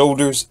your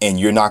shoulders and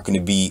you're not going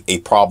to be a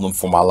problem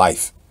for my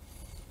life.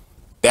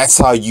 That's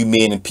how you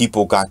men and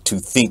people got to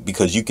think,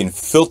 because you can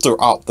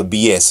filter out the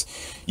BS.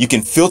 You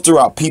can filter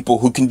out people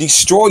who can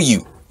destroy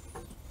you.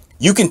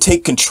 You can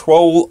take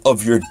control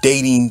of your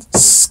dating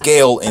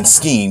scale and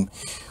scheme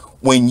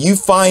when you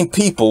find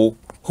people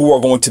who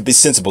are going to be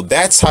sensible.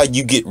 That's how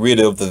you get rid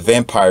of the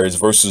vampires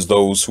versus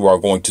those who are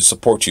going to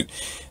support you.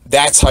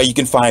 That's how you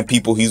can find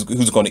people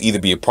who's going to either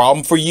be a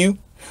problem for you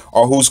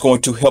or who's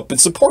going to help and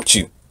support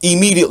you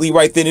immediately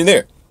right then and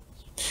there.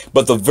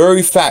 But the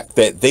very fact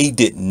that they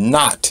did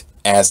not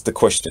ask the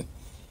question,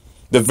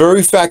 the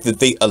very fact that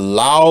they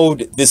allowed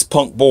this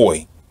punk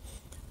boy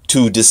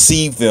to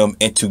deceive them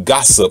and to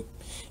gossip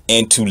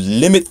and to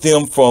limit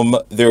them from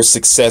their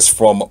success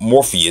from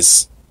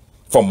Morpheus's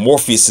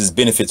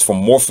benefits, from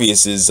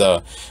Morpheus's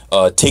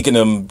taking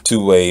them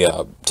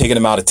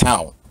out of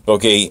town.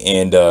 Okay.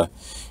 And,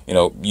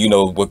 you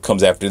know what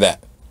comes after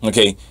that.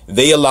 Okay.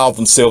 They allowed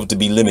themselves to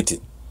be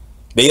limited.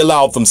 They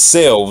allowed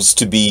themselves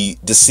to be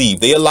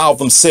deceived. They allowed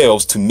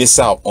themselves to miss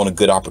out on a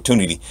good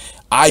opportunity.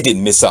 I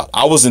didn't miss out.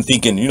 I wasn't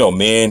thinking,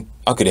 man,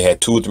 I could have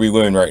had 2 or 3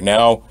 women right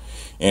now.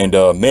 And,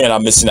 man,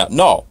 I'm missing out.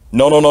 No,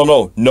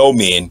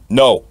 man.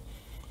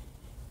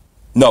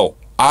 No,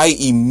 I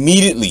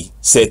immediately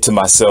said to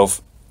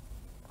myself,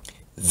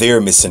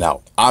 they're missing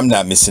out. I'm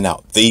not missing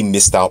out. They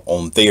missed out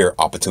on their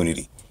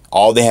opportunity.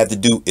 All they had to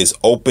do is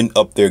open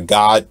up their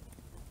God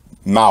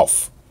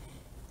mouth.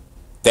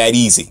 That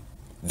easy.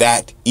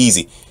 That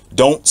easy.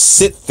 Don't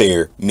sit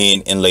there,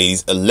 men and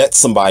ladies, and let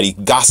somebody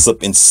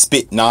gossip and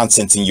spit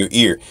nonsense in your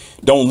ear.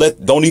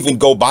 Don't even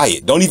go by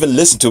it. Don't even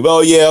listen to it.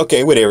 Oh, yeah,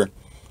 okay, whatever.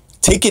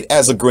 Take it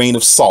as a grain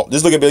of salt.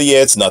 Just look at it.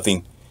 Yeah, it's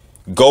nothing.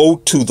 Go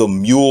to the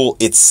mule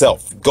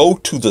itself. Go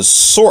to the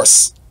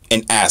source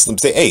and ask them.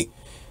 Say, hey,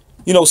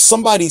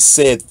 somebody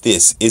said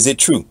this. Is it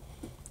true?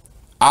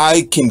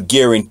 I can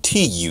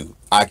guarantee you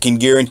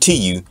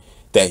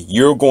that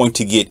you're going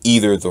to get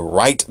either the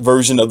right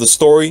version of the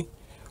story,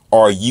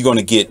 or you're going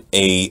to get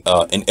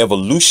an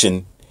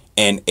evolution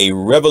and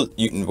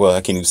well,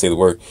 I can't even say the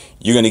word.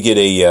 You're going to get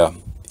a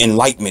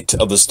enlightenment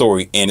of the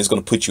story, and it's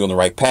going to put you on the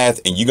right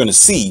path. And you're going to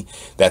see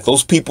that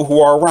those people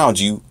who are around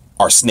you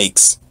are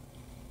snakes.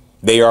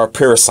 They are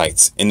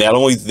parasites. And not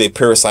only do they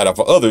parasite off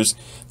of others,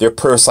 they're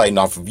parasiting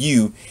off of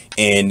you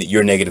and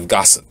your negative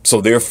gossip. So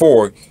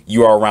therefore,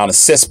 you are around a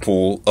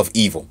cesspool of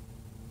evil.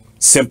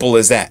 Simple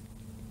as that.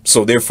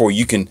 So therefore,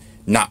 you can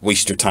not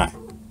waste your time.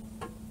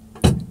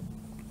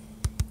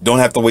 Don't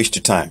have to waste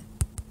your time.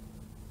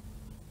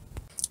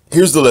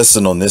 Here's the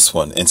lesson on this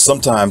one. And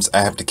sometimes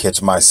I have to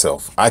catch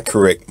myself.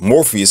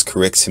 Morpheus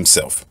corrects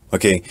himself.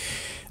 Okay.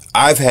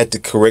 I've had to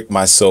correct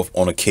myself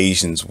on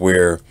occasions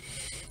where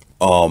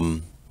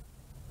a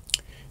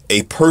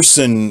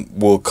person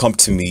will come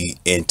to me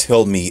and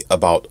tell me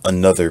about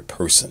another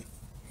person.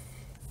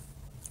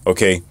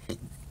 Okay.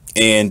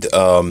 And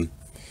I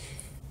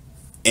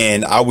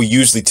will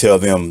usually tell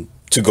them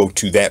to go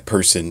to that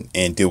person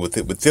and deal with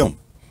it with them.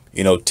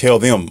 Tell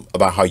them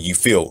about how you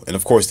feel. And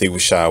of course they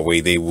would shy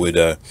away. They would,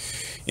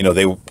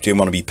 they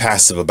want to be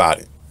passive about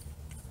it.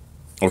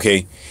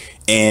 Okay.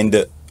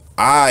 And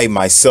I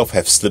myself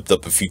have slipped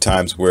up a few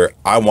times where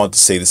I want to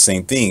say the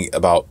same thing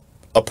about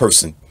a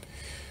person.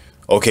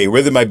 Okay.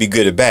 Whether it might be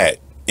good or bad.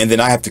 And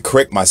then I have to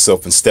correct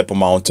myself and step on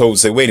my own toes and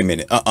say, wait a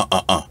minute.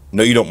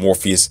 No, you don't,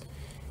 Morpheus.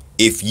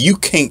 If you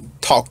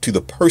can't talk to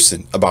the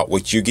person about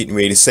what you're getting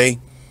ready to say,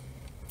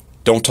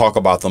 don't talk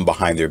about them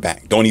behind their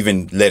back. Don't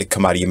even let it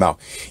come out of your mouth.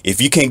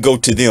 If you can't go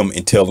to them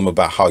and tell them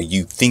about how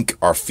you think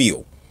or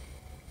feel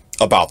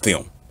about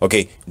them,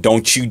 okay,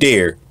 don't you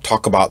dare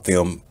talk about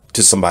them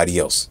to somebody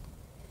else.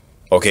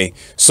 Okay,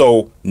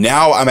 so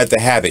now I'm at the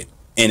habit,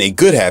 and a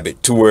good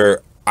habit, to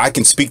where I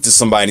can speak to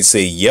somebody and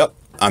say, yep,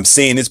 I'm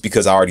saying this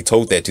because I already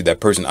told that to that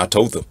person. I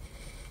told them.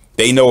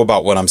 They know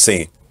about what I'm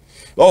saying.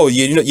 Oh,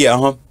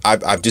 yeah,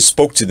 I've just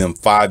spoke to them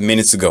 5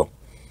 minutes ago.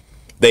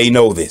 They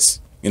know this.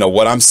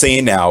 What I'm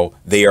saying now,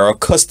 they are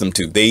accustomed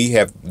to. They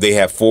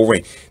have full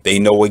reign. They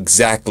know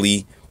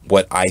exactly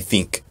what I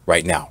think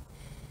right now.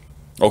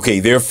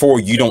 Okay, therefore,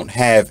 you don't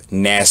have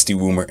nasty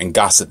rumor and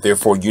gossip.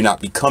 Therefore, you're not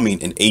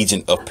becoming an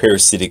agent of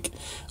parasitic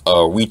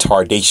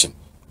retardation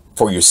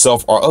for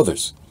yourself or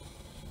others.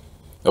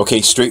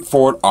 Okay,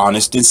 straightforward,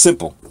 honest, and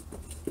simple.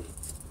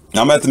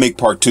 Now, I'm going to have to make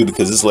part 2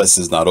 because this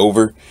lesson is not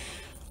over.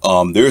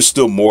 There's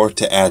still more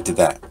to add to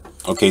that.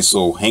 Okay,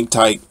 so hang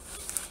tight.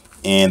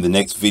 And the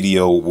next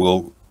video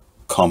will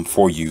come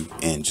for you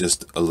in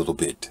just a little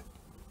bit.